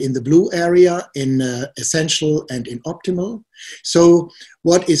green and in the blue area, in essential and in optimal. So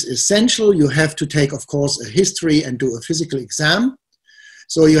what is essential? You have to take, of course, a history and do a physical exam.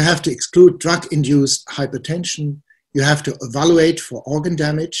 So you have to exclude drug-induced hypertension. You have to evaluate for organ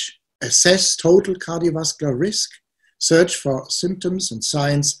damage, assess total cardiovascular risk, search for symptoms and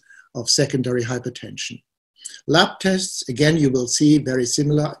signs of secondary hypertension. Lab tests, again, you will see very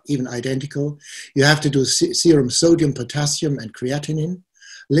similar, even identical. You have to do serum sodium, potassium, and creatinine,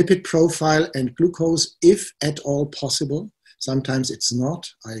 lipid profile and glucose, if at all possible. Sometimes it's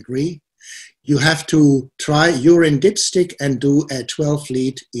not, I agree. You have to try urine dipstick and do a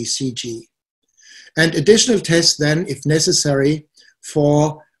 12-lead ECG. And additional tests then, if necessary,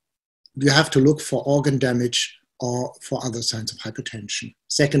 you have to look for organ damage or for other signs of hypertension,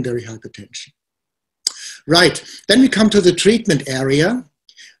 secondary hypertension. Right, then we come to the treatment area,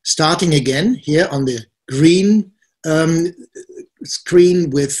 starting again here on the green screen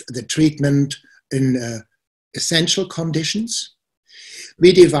with the treatment in essential conditions.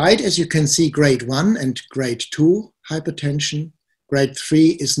 We divide, as you can see, grade 1 and grade 2 hypertension. Grade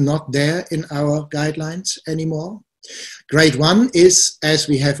 3 is not there in our guidelines anymore. Grade 1 is, as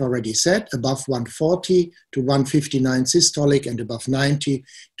we have already said, above 140 to 159 systolic and above 90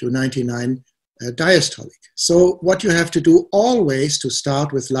 to 99 diastolic. So what you have to do always to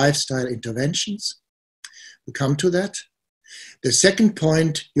start with lifestyle interventions, We come to that. The second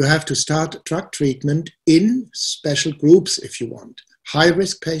point, you have to start drug treatment in special groups if you want.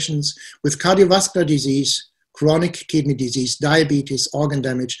 High-risk patients with cardiovascular disease, chronic kidney disease, diabetes, organ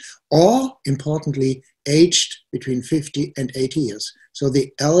damage, or, importantly, aged between 50 and 80 years, so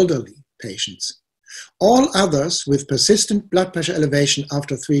the elderly patients. All others with persistent blood pressure elevation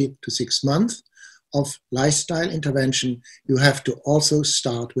after 3 to 6 months of lifestyle intervention, you have to also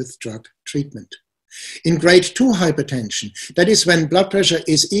start with drug treatment. In grade 2 hypertension, that is when blood pressure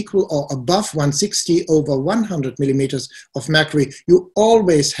is equal or above 160 over 100 millimeters of mercury, you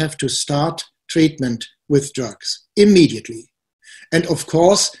always have to start treatment with drugs immediately. And of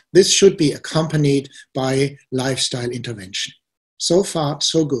course, this should be accompanied by lifestyle intervention. So far,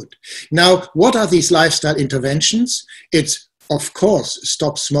 so good. Now, what are these lifestyle interventions? It's, of course,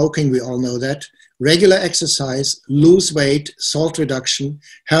 stop smoking, we all know that, regular exercise, lose weight, salt reduction,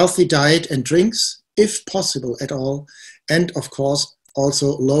 healthy diet and drinks, if possible at all, and of course,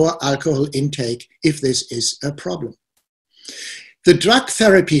 also lower alcohol intake if this is a problem. The drug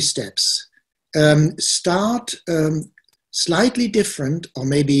therapy steps start slightly different, or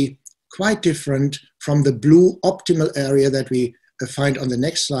maybe quite different, from the blue optimal area that we find on the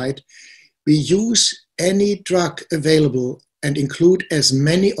next slide. We use any drug available and include as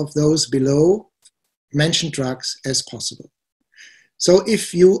many of those below mentioned drugs as possible. So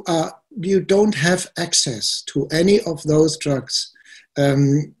if you don't have access to any of those drugs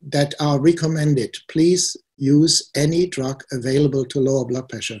that are recommended, please use any drug available to lower blood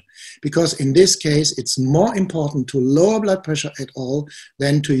pressure, because in this case, it's more important to lower blood pressure at all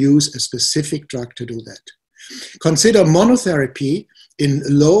than to use a specific drug to do that. Consider monotherapy in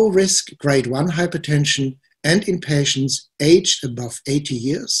low-risk grade 1 hypertension and in patients aged above 80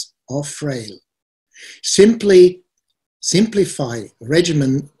 years or frail. Simply simplify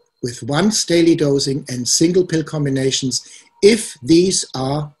regimen with once daily dosing and single pill combinations if these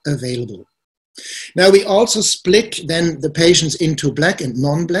are available. Now we also split then the patients into black and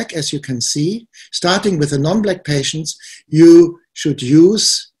non-black, as you can see. Starting with the non-black patients, you should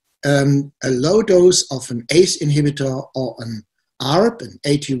use a low dose of an ACE inhibitor or an ARB, an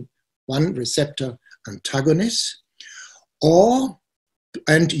AT1 receptor antagonist,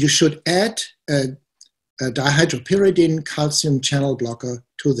 and you should add a dihydropyridine calcium channel blocker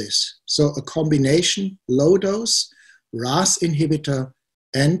to this. So a combination, low dose, RAS inhibitor,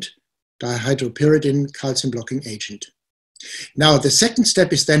 and dihydropyridine calcium blocking agent. Now the second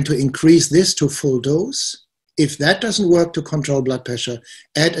step is then to increase this to full dose. If that doesn't work to control blood pressure,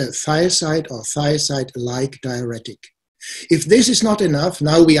 add a thiazide or thiazide-like diuretic. If this is not enough,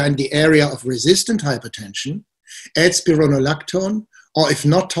 now we are in the area of resistant hypertension, add spironolactone, or if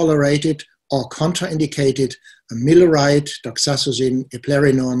not tolerated or contraindicated, a miloride, doxazosine,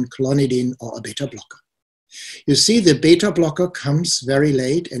 eplerenone, clonidine, or a beta blocker. You see, the beta blocker comes very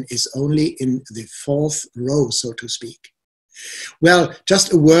late and is only in the 4th row, so to speak. Well,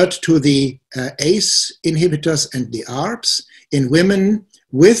 just a word to the ACE inhibitors and the ARBs. In women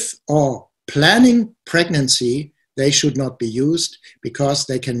with or planning pregnancy, they should not be used because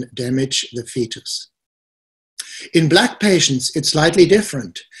they can damage the fetus. In black patients, it's slightly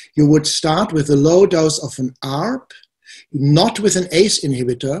different. You would start with a low dose of an ARB, not with an ACE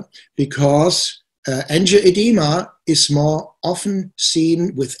inhibitor, because angioedema is more often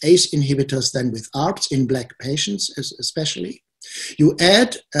seen with ACE inhibitors than with ARBs in black patients, especially. You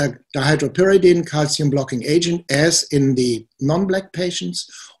add a dihydropyridine calcium blocking agent as in the non-black patients,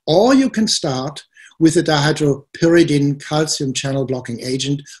 or you can start with a dihydropyridine calcium channel blocking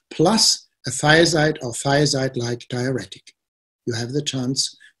agent plus a thiazide or thiazide-like diuretic. You have the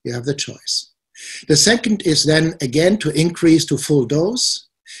chance, you have the choice. The second is then again to increase to full dose,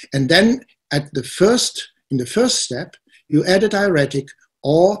 and then in the first step, you add a diuretic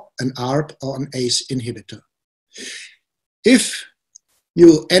or an ARB or an ACE inhibitor. If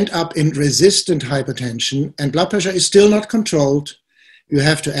you end up in resistant hypertension and blood pressure is still not controlled, you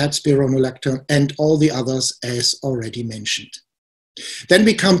have to add spironolactone and all the others as already mentioned. Then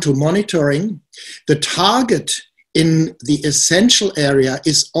we come to monitoring. The target in the essential area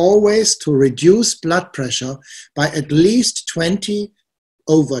is always to reduce blood pressure by at least 20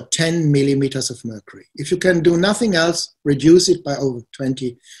 over 10 millimeters of mercury. If you can do nothing else, reduce it by over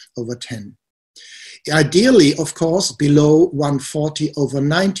 20 over 10. Ideally, of course, below 140 over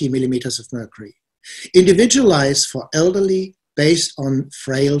 90 millimeters of mercury. Individualized for elderly based on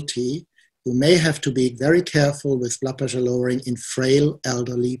frailty. You may have to be very careful with blood pressure lowering in frail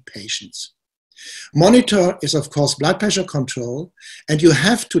elderly patients. Monitor is, of course, blood pressure control, and you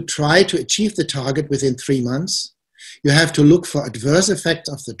have to try to achieve the target within 3 months. You have to look for adverse effects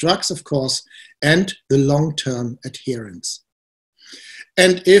of the drugs, of course, and the long-term adherence.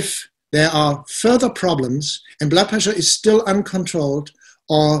 And if there are further problems and blood pressure is still uncontrolled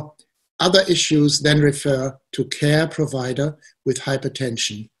or other issues, then refer to care provider with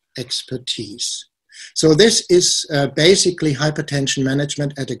hypertension expertise. So this is basically hypertension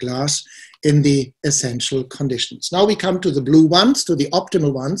management at a glance in the essential conditions. Now we come to the blue ones, to the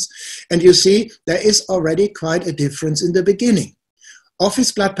optimal ones, and you see there is already quite a difference in the beginning.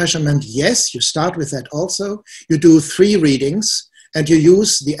 Office blood pressure meant, yes, you start with that also. You do 3 readings and you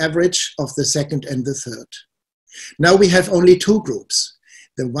use the average of the second and the third. Now we have only 2 groups.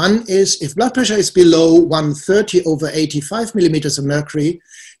 The one is if blood pressure is below 130 over 85 millimeters of mercury,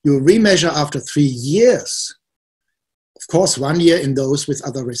 you remeasure after 3 years. Of course, 1 year in those with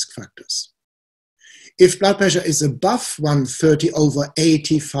other risk factors. If blood pressure is above 130 over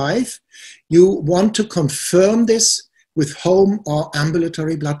 85, you want to confirm this with home or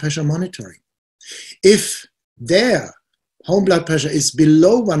ambulatory blood pressure monitoring. If their home blood pressure is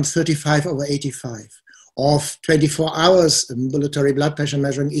below 135 over 85, of 24 hours ambulatory blood pressure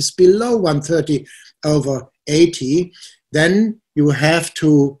measuring is below 130 over 80, then you have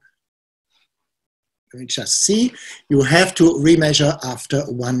to, let me just see, you have to remeasure after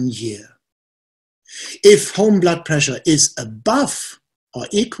 1 year. If home blood pressure is above or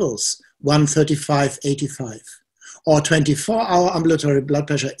equals 135/85, or 24-hour ambulatory blood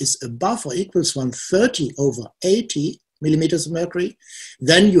pressure is above or equals 130 over 80 millimeters of mercury,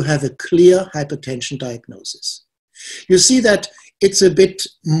 then you have a clear hypertension diagnosis. You see that it's a bit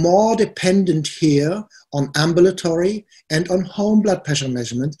more dependent here on ambulatory and on home blood pressure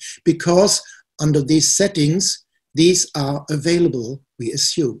measurement, because under these settings, these are available, we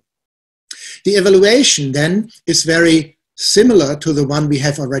assume. The evaluation then is very similar to the one we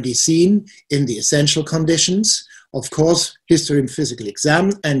have already seen in the essential conditions. Of course, history and physical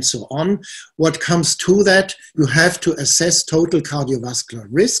exam and so on. What comes to that, you have to assess total cardiovascular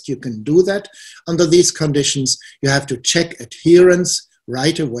risk. You can do that under these conditions. You have to check adherence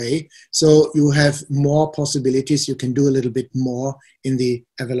right away. So you have more possibilities. You can do a little bit more in the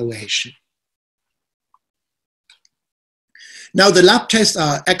evaluation. Now the lab tests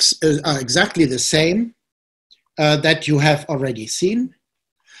are exactly the same that you have already seen.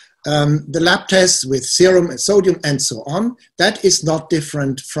 The lab tests with serum and sodium and so on, that is not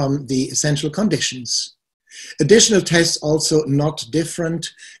different from the essential conditions. Additional tests also not different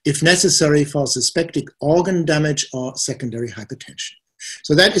if necessary for suspected organ damage or secondary hypertension.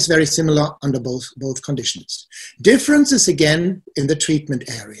 So that is very similar under both conditions. Differences again in the treatment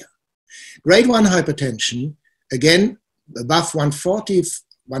area. Grade 1 hypertension, again, above 140,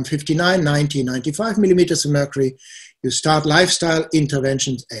 159, 90, 95 millimeters of mercury, you start lifestyle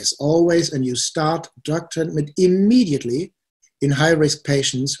interventions as always, and you start drug treatment immediately in high-risk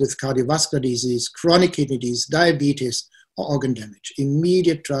patients with cardiovascular disease, chronic kidney disease, diabetes, or organ damage.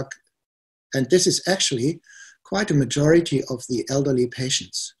 Immediate drug, and this is actually quite a majority of the elderly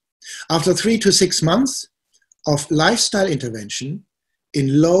patients. After 3 to 6 months of lifestyle intervention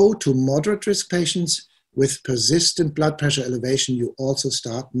in low to moderate risk patients, with persistent blood pressure elevation, you also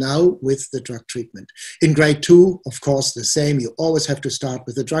start now with the drug treatment. In grade 2, of course, the same. You always have to start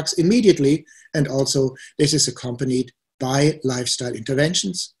with the drugs immediately, and also this is accompanied by lifestyle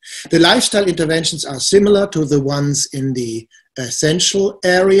interventions. The lifestyle interventions are similar to the ones in the essential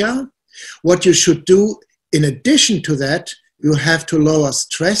area. What you should do in addition to that, you have to lower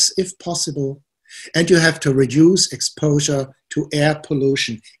stress if possible, and you have to reduce exposure to air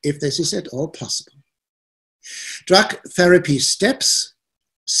pollution if this is at all possible. Drug therapy steps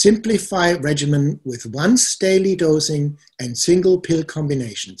simplify regimen with once daily dosing and single pill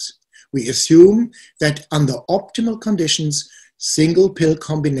combinations. We assume that under optimal conditions, single pill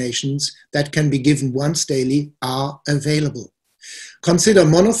combinations that can be given once daily are available. Consider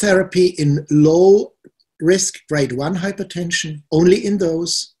monotherapy in low risk grade 1 hypertension, only in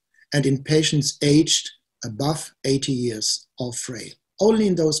those, and in patients aged above 80 years or frail. Only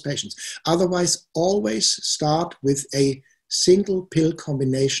in those patients. Otherwise, always start with a single pill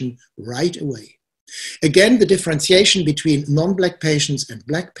combination right away. Again, the differentiation between non-black patients and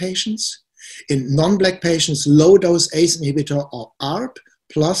black patients. In non-black patients, low-dose ACE inhibitor or ARB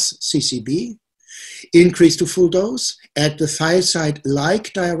plus CCB. Increase to full dose. Add the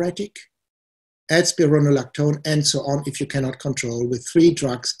thiazide-like diuretic. Add spironolactone and so on if you cannot control with 3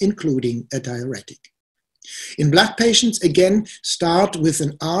 drugs, including a diuretic. In black patients, again, start with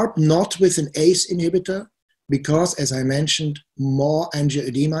an ARB, not with an ACE inhibitor, because, as I mentioned, more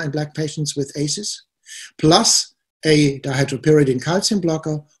angioedema in black patients with ACEs, plus a dihydropyridine calcium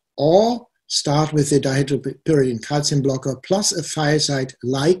blocker or start with the dihydropyridine calcium blocker plus a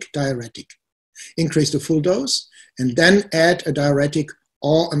thiazide-like diuretic. Increase the full dose, and then add a diuretic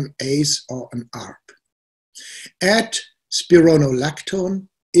or an ACE or an ARB. Add spironolactone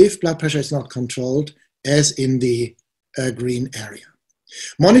if blood pressure is not controlled, as in the green area.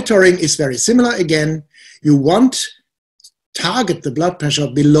 Monitoring is very similar again. You want target the blood pressure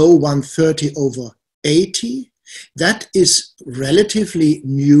below 130/80. That is relatively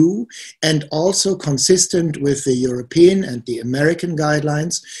new and also consistent with the European and the American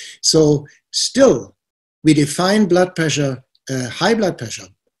guidelines. So still, we define blood pressure, high blood pressure,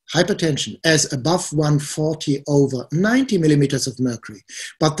 hypertension, as above 140/90 millimeters of mercury.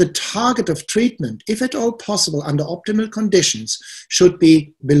 But the target of treatment, if at all possible under optimal conditions, should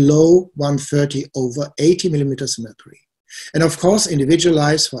be below 130/80 millimeters of mercury. And of course,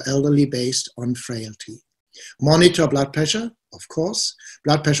 individualized for elderly based on frailty. Monitor blood pressure, of course,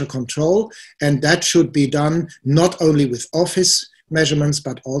 blood pressure control, and that should be done not only with office measurements,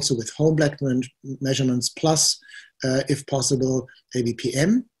 but also with home blood measurements, plus, if possible,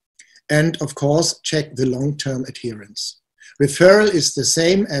 ABPM. And of course, check the long-term adherence. Referral is the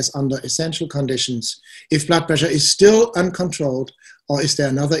same as under essential conditions. If blood pressure is still uncontrolled, or is there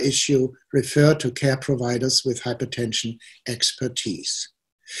another issue, refer to care providers with hypertension expertise.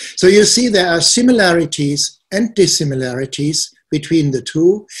 So you see there are similarities and dissimilarities between the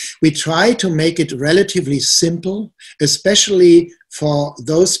two. We try to make it relatively simple, especially for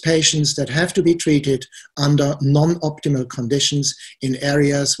those patients that have to be treated under non-optimal conditions in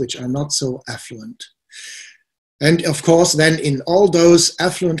areas which are not so affluent. And of course, then in all those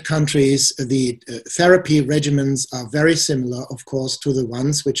affluent countries, the therapy regimens are very similar, of course, to the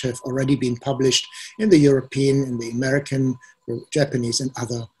ones which have already been published in the European, in the American, Japanese, and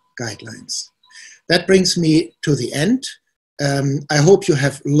other guidelines. That brings me to the end. I hope you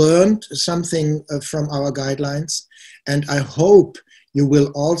have learned something from our guidelines, and I hope you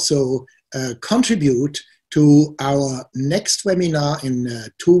will also contribute to our next webinar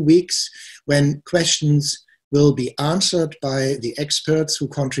in 2 weeks, when questions will be answered by the experts who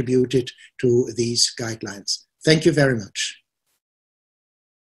contributed to these guidelines. Thank you very much.